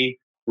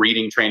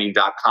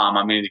 freereadingtraining.com.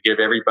 I'm going to give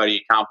everybody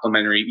a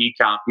complimentary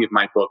e-copy of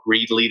my book,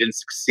 Read, Lead, and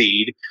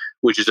Succeed,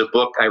 which is a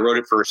book. I wrote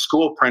it for a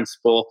school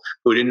principal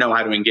who didn't know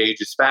how to engage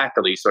his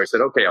faculty. So I said,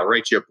 okay, I'll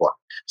write you a book.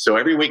 So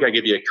every week I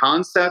give you a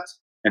concept,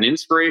 an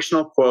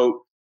inspirational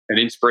quote, an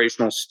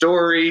inspirational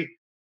story,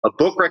 a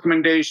book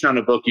recommendation on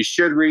a book you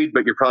should read,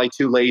 but you're probably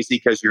too lazy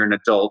because you're an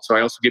adult. So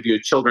I also give you a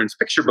children's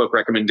picture book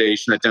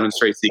recommendation that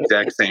demonstrates the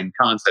exact same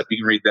concept. You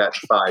can read that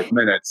in 5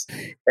 minutes.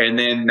 And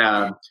then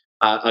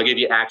I'll give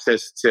you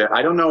access to,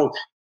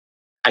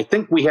 I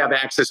think we have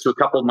access to a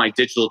couple of my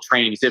digital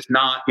trainings. If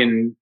not,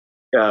 I'm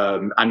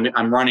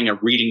running a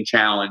reading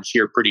challenge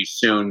here pretty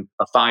soon,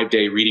 a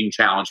 5-day reading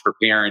challenge for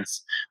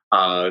parents,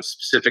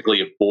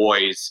 specifically of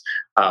boys,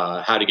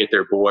 how to get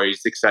their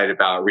boys excited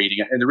about reading.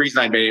 And the reason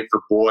I made it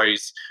for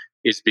boys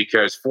is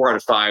because 4 out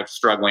of 5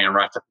 struggling and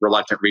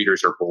reluctant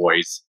readers are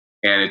boys.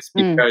 And it's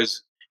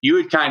because you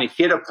had kind of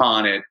hit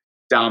upon it,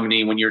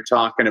 Dominique, when you're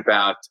talking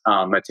about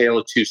A Tale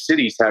of Two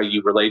Cities, how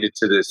you related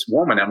to this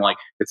woman. I'm like,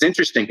 it's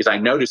interesting because I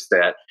noticed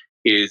that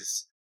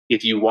is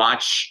if you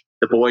watch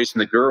the boys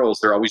and the girls,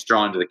 they're always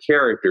drawn to the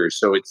characters.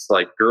 So it's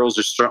like girls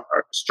are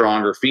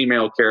stronger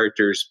female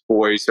characters,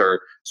 boys are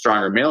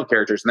stronger male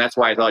characters. And that's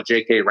why I thought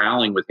J.K.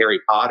 Rowling with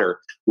Harry Potter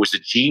was a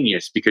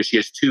genius, because she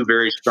has two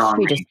very strong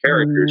main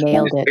characters.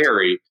 One is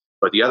Harry,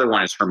 but the other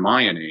one is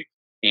Hermione.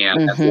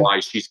 And that's why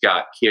she's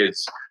got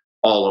kids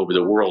all over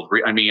the world.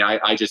 I mean,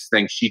 I just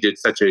think she did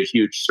such a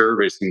huge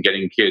service in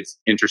getting kids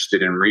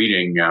interested in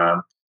reading. I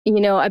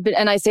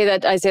say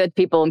that to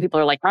people, and people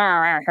are like,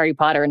 Harry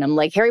Potter. And I'm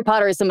like, Harry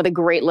Potter is some of the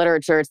great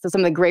literature. It's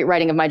some of the great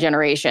writing of my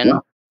generation.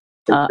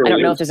 Yeah, I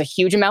don't know if there's a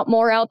huge amount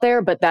more out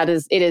there, but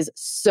it is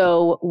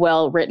so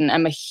well written.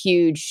 I'm a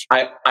huge,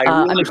 I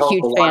really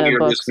hope a lot of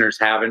your listeners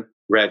haven't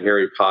read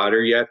Harry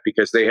Potter yet,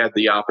 because they had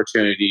the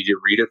opportunity to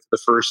read it for the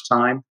first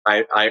time.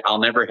 I'll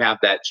never have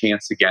that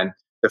chance again.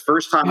 The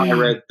first time I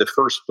read the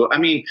first book, I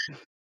mean,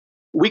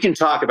 we can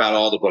talk about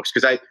all the books,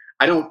 because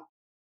I don't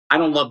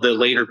love the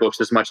later books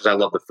as much as I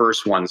love the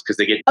first ones, because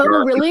they get dark.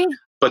 Oh, really?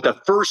 But the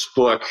first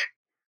book,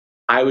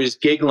 I was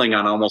giggling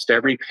on almost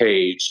every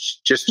page,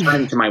 just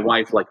turning to my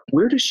wife, like,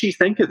 where does she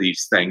think of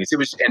these things?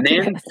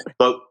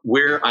 But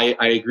where I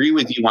agree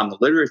with you on the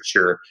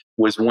literature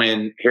was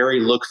when Harry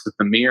looks at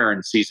the mirror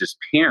and sees his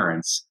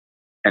parents.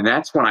 And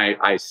that's when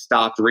I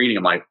stopped reading.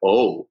 I'm like,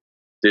 oh,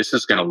 this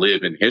is going to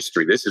live in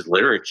history. This is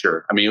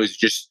literature. I mean, it was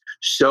just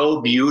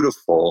so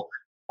beautiful.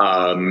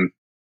 I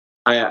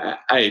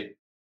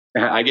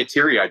get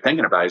teary-eyed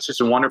thinking about it. It's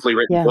just a wonderfully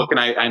written book. And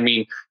I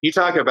mean, you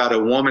talk about a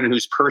woman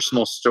whose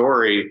personal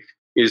story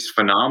is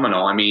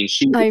phenomenal. I mean,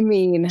 she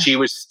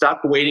was stuck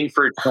waiting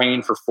for a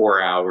train for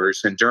 4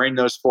 hours. And during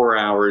those 4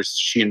 hours,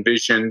 she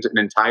envisioned an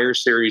entire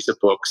series of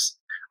books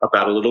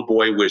about a little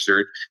boy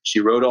wizard. She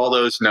wrote all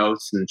those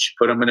notes and she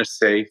put them in a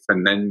safe.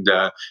 And then,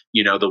 the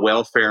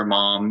welfare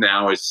mom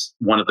now is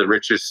one of the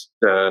richest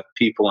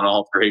people in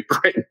all of Great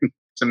Britain.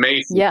 It's an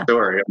amazing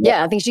story.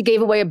 Yeah, I think she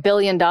gave away $1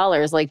 billion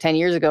like 10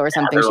 years ago or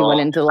something. She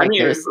went into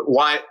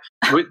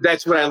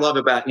that's what I love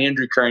about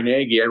Andrew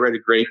Carnegie. I read a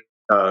great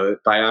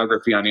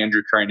biography on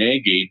Andrew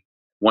Carnegie.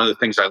 One of the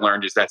things I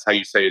learned is that's how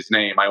you say his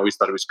name. I always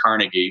thought it was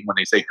Carnegie when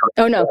they say Carnegie.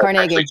 Oh no,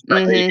 Carnegie.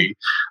 Carnegie.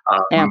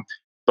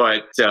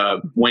 But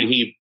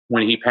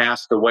when he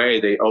passed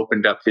away, they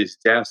opened up his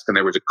desk and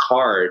there was a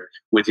card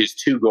with his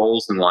 2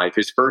 goals in life.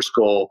 His first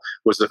goal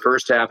was the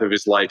first half of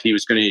his life, he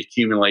was going to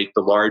accumulate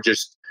the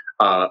largest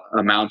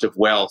amount of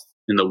wealth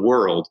in the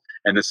world.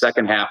 And the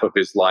second half of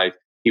his life,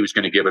 he was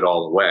going to give it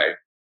all away,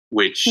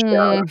 which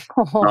over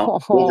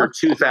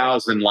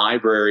 2,000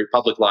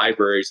 public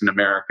libraries in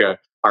America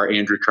are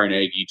Andrew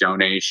Carnegie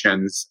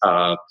donations.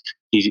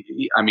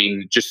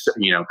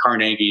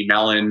 Carnegie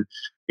Mellon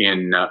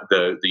in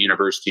the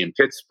University in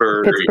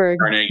Pittsburgh.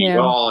 Carnegie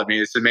Hall. I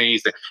mean, it's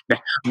amazing.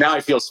 Now I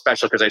feel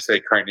special because I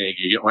say Carnegie.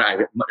 You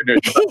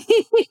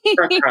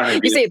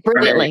say it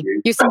brilliantly.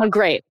 Carnegie. You sound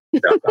great.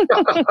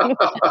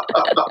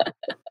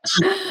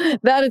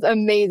 That is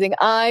amazing.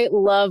 I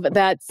love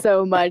that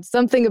so much.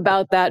 Something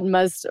about that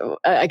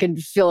I can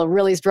feel a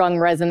really strong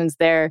resonance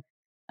there.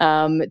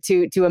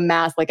 To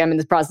amass, like I'm in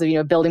this process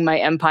of, building my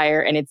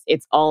empire, and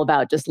it's all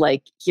about just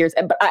like,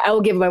 but I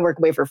will give my work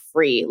away for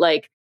free.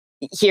 Like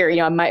here,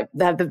 I might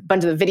have a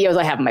bunch of the videos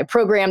I have in my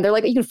program. They're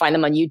like, you can find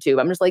them on YouTube.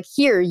 I'm just like,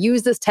 here,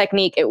 use this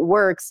technique. It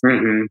works,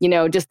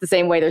 just the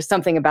same way. There's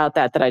something about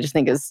that I just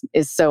think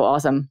is so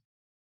awesome.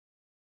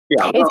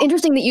 Yeah, it's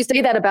interesting that you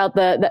say that about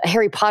the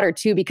Harry Potter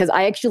too, because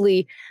I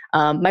actually,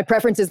 my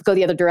preferences go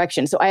the other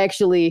direction. So I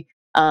actually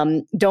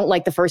don't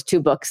like the first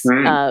 2 books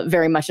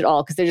very much at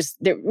all, because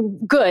they're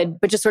good,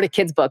 but just sort of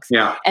kids' books.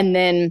 Yeah. And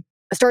then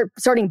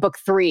starting book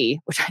 3,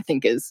 which I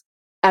think is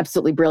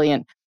absolutely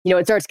brilliant.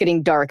 It starts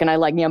getting dark, and I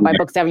like, by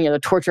book 7, they're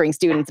torturing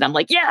students, and I'm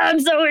like, yeah, I'm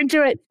so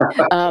into it.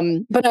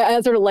 But I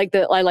sort of like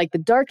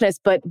the darkness,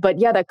 but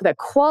yeah, that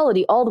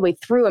quality all the way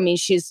through. I mean,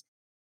 she's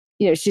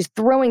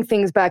throwing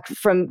things back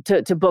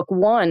to book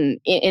 1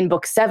 in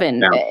book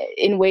 7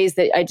 in ways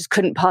that I just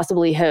couldn't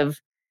possibly have.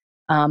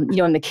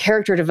 In the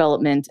character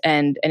development,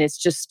 and it's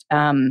just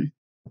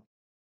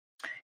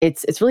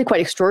it's really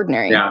quite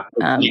extraordinary. Yeah,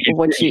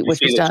 what she's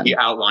done. She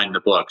outlined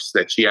the books,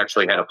 that she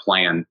actually had a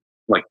plan.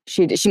 Like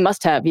she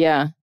must have,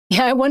 yeah.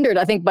 I wondered.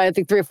 I think by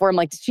 3 or 4, I'm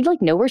like, did she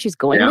know where she's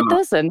going with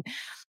this? And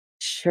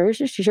she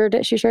sure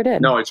did. She sure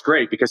did. No, it's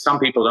great because some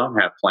people don't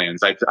have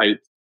plans. I'm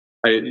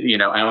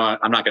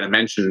not going to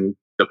mention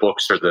the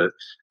books or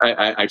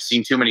I've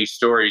seen too many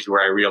stories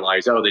where I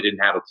realize, they didn't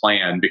have a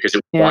plan because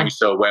it was going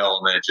so well,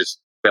 and then it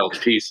just fell to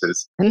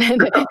pieces. And then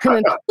a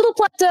little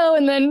plateau,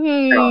 and then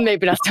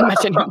maybe not so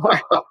much anymore.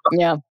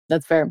 Yeah,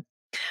 that's fair.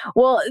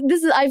 Well,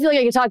 I feel like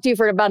I could talk to you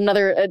for about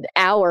another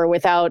hour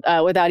without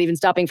even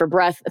stopping for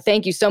breath.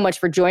 Thank you so much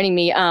for joining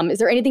me. Is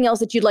there anything else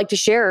that you'd like to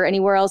share, or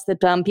anywhere else that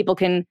people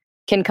can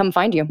come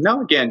find you?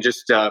 No, again,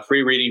 just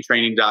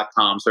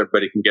freereadingtraining.com, so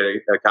everybody can get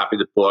a copy of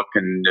the book.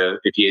 And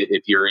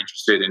if you're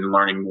interested in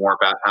learning more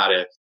about how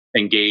to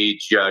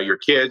engage your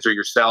kids or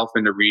yourself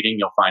into reading,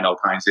 you'll find all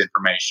kinds of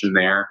information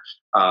there.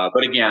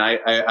 But again,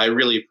 I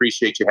really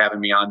appreciate you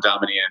having me on,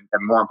 Dominique,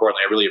 and more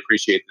importantly, I really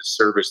appreciate the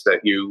service that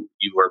you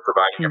are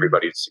providing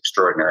everybody. It's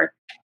extraordinary.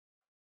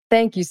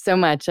 Thank you so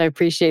much. I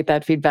appreciate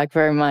that feedback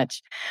very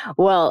much.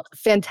 Well,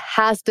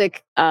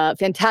 fantastic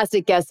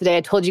guest today.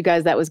 I told you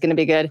guys that was going to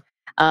be good.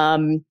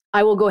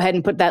 I will go ahead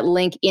and put that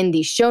link in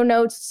the show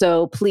notes.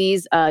 So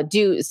please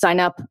do sign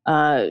up.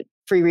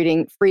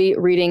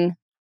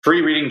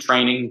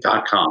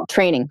 Freereadingtraining.com.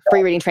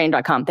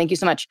 Freereadingtraining.com. Thank you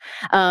so much.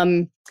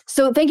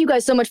 So thank you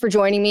guys so much for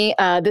joining me.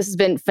 This has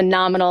been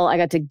phenomenal. I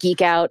got to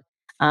geek out.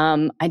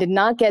 I did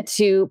not get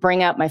to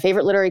bring out my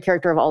favorite literary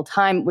character of all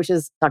time, which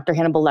is Dr.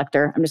 Hannibal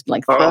Lecter. I'm just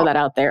going to throw that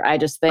out there. I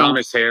just think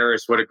Thomas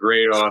Harris, what a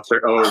great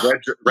author. Oh,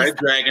 Red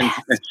Dragon.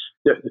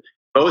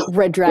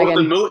 Red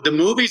Dragon. Well, the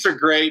movies are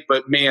great,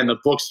 but man, the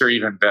books are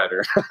even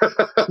better.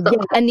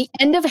 Yeah, and the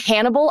end of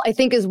Hannibal, I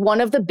think, is one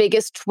of the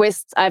biggest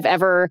twists I've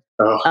ever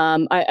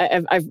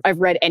I've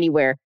read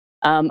anywhere.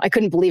 I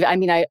couldn't believe it. I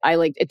mean, I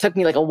like, it took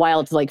me like a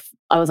while to like,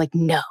 I was like,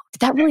 no,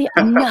 did that really?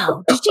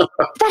 No, did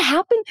that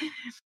happen?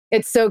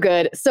 It's so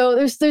good. So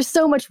there's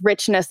so much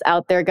richness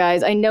out there,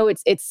 guys. I know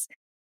it's,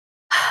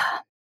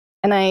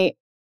 and I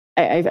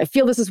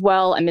feel this as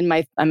well. I'm in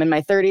my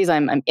 30s.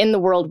 I'm in the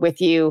world with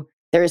you.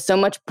 There is so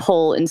much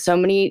pull in so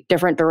many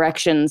different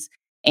directions.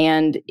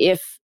 And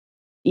if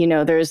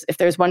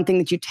there's one thing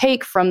that you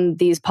take from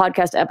these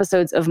podcast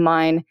episodes of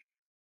mine,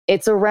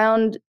 it's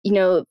around,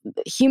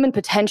 human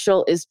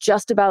potential is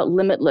just about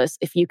limitless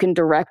if you can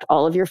direct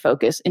all of your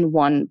focus in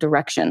one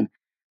direction.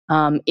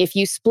 If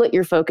you split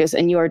your focus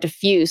and you are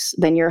diffuse,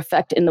 then your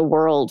effect in the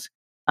world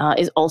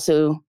is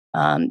also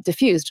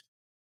diffused.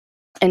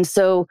 And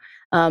so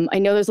I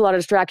know there's a lot of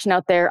distraction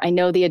out there. I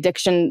know the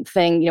addiction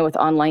thing, with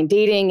online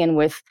dating and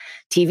with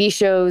TV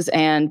shows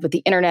and with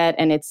the internet,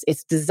 and it's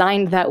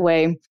designed that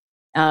way.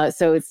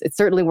 So it's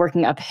certainly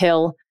working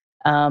uphill.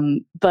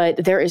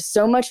 But there is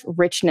so much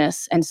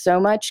richness and so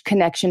much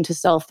connection to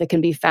self that can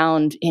be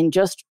found in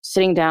just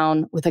sitting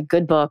down with a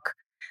good book.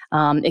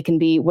 It can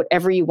be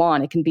whatever you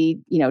want. It can be,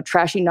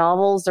 trashy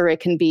novels, or it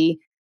can be,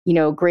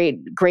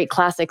 great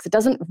classics. It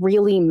doesn't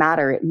really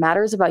matter. It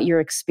matters about your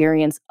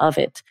experience of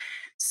it.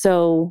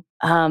 So,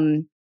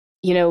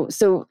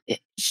 so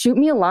shoot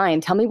me a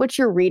line. Tell me what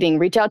you're reading.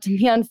 Reach out to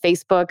me on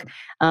Facebook.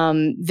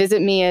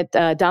 Visit me at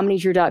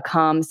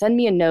dominiedrew.com. Send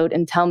me a note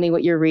and tell me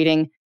what you're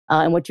reading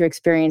and what your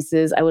experience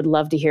is. I would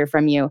love to hear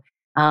from you.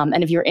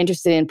 And if you're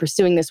interested in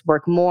pursuing this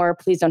work more,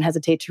 please don't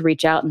hesitate to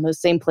reach out in those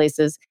same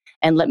places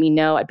and let me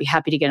know. I'd be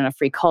happy to get on a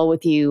free call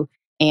with you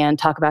and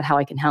talk about how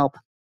I can help.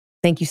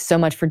 Thank you so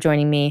much for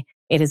joining me.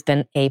 It has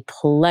been a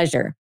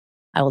pleasure.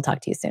 I will talk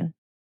to you soon.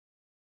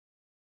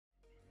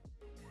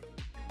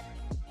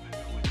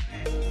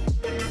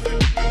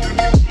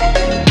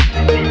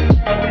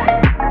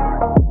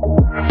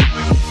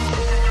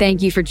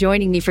 Thank you for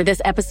joining me for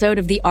this episode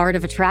of The Art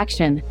of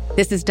Attraction.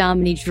 This is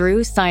Dominique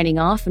Drew signing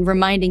off and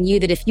reminding you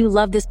that if you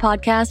love this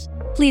podcast,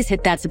 please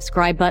hit that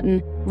subscribe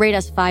button, rate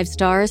us 5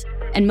 stars,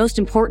 and most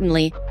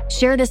importantly,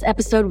 share this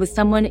episode with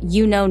someone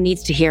you know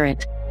needs to hear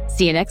it.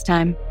 See you next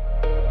time.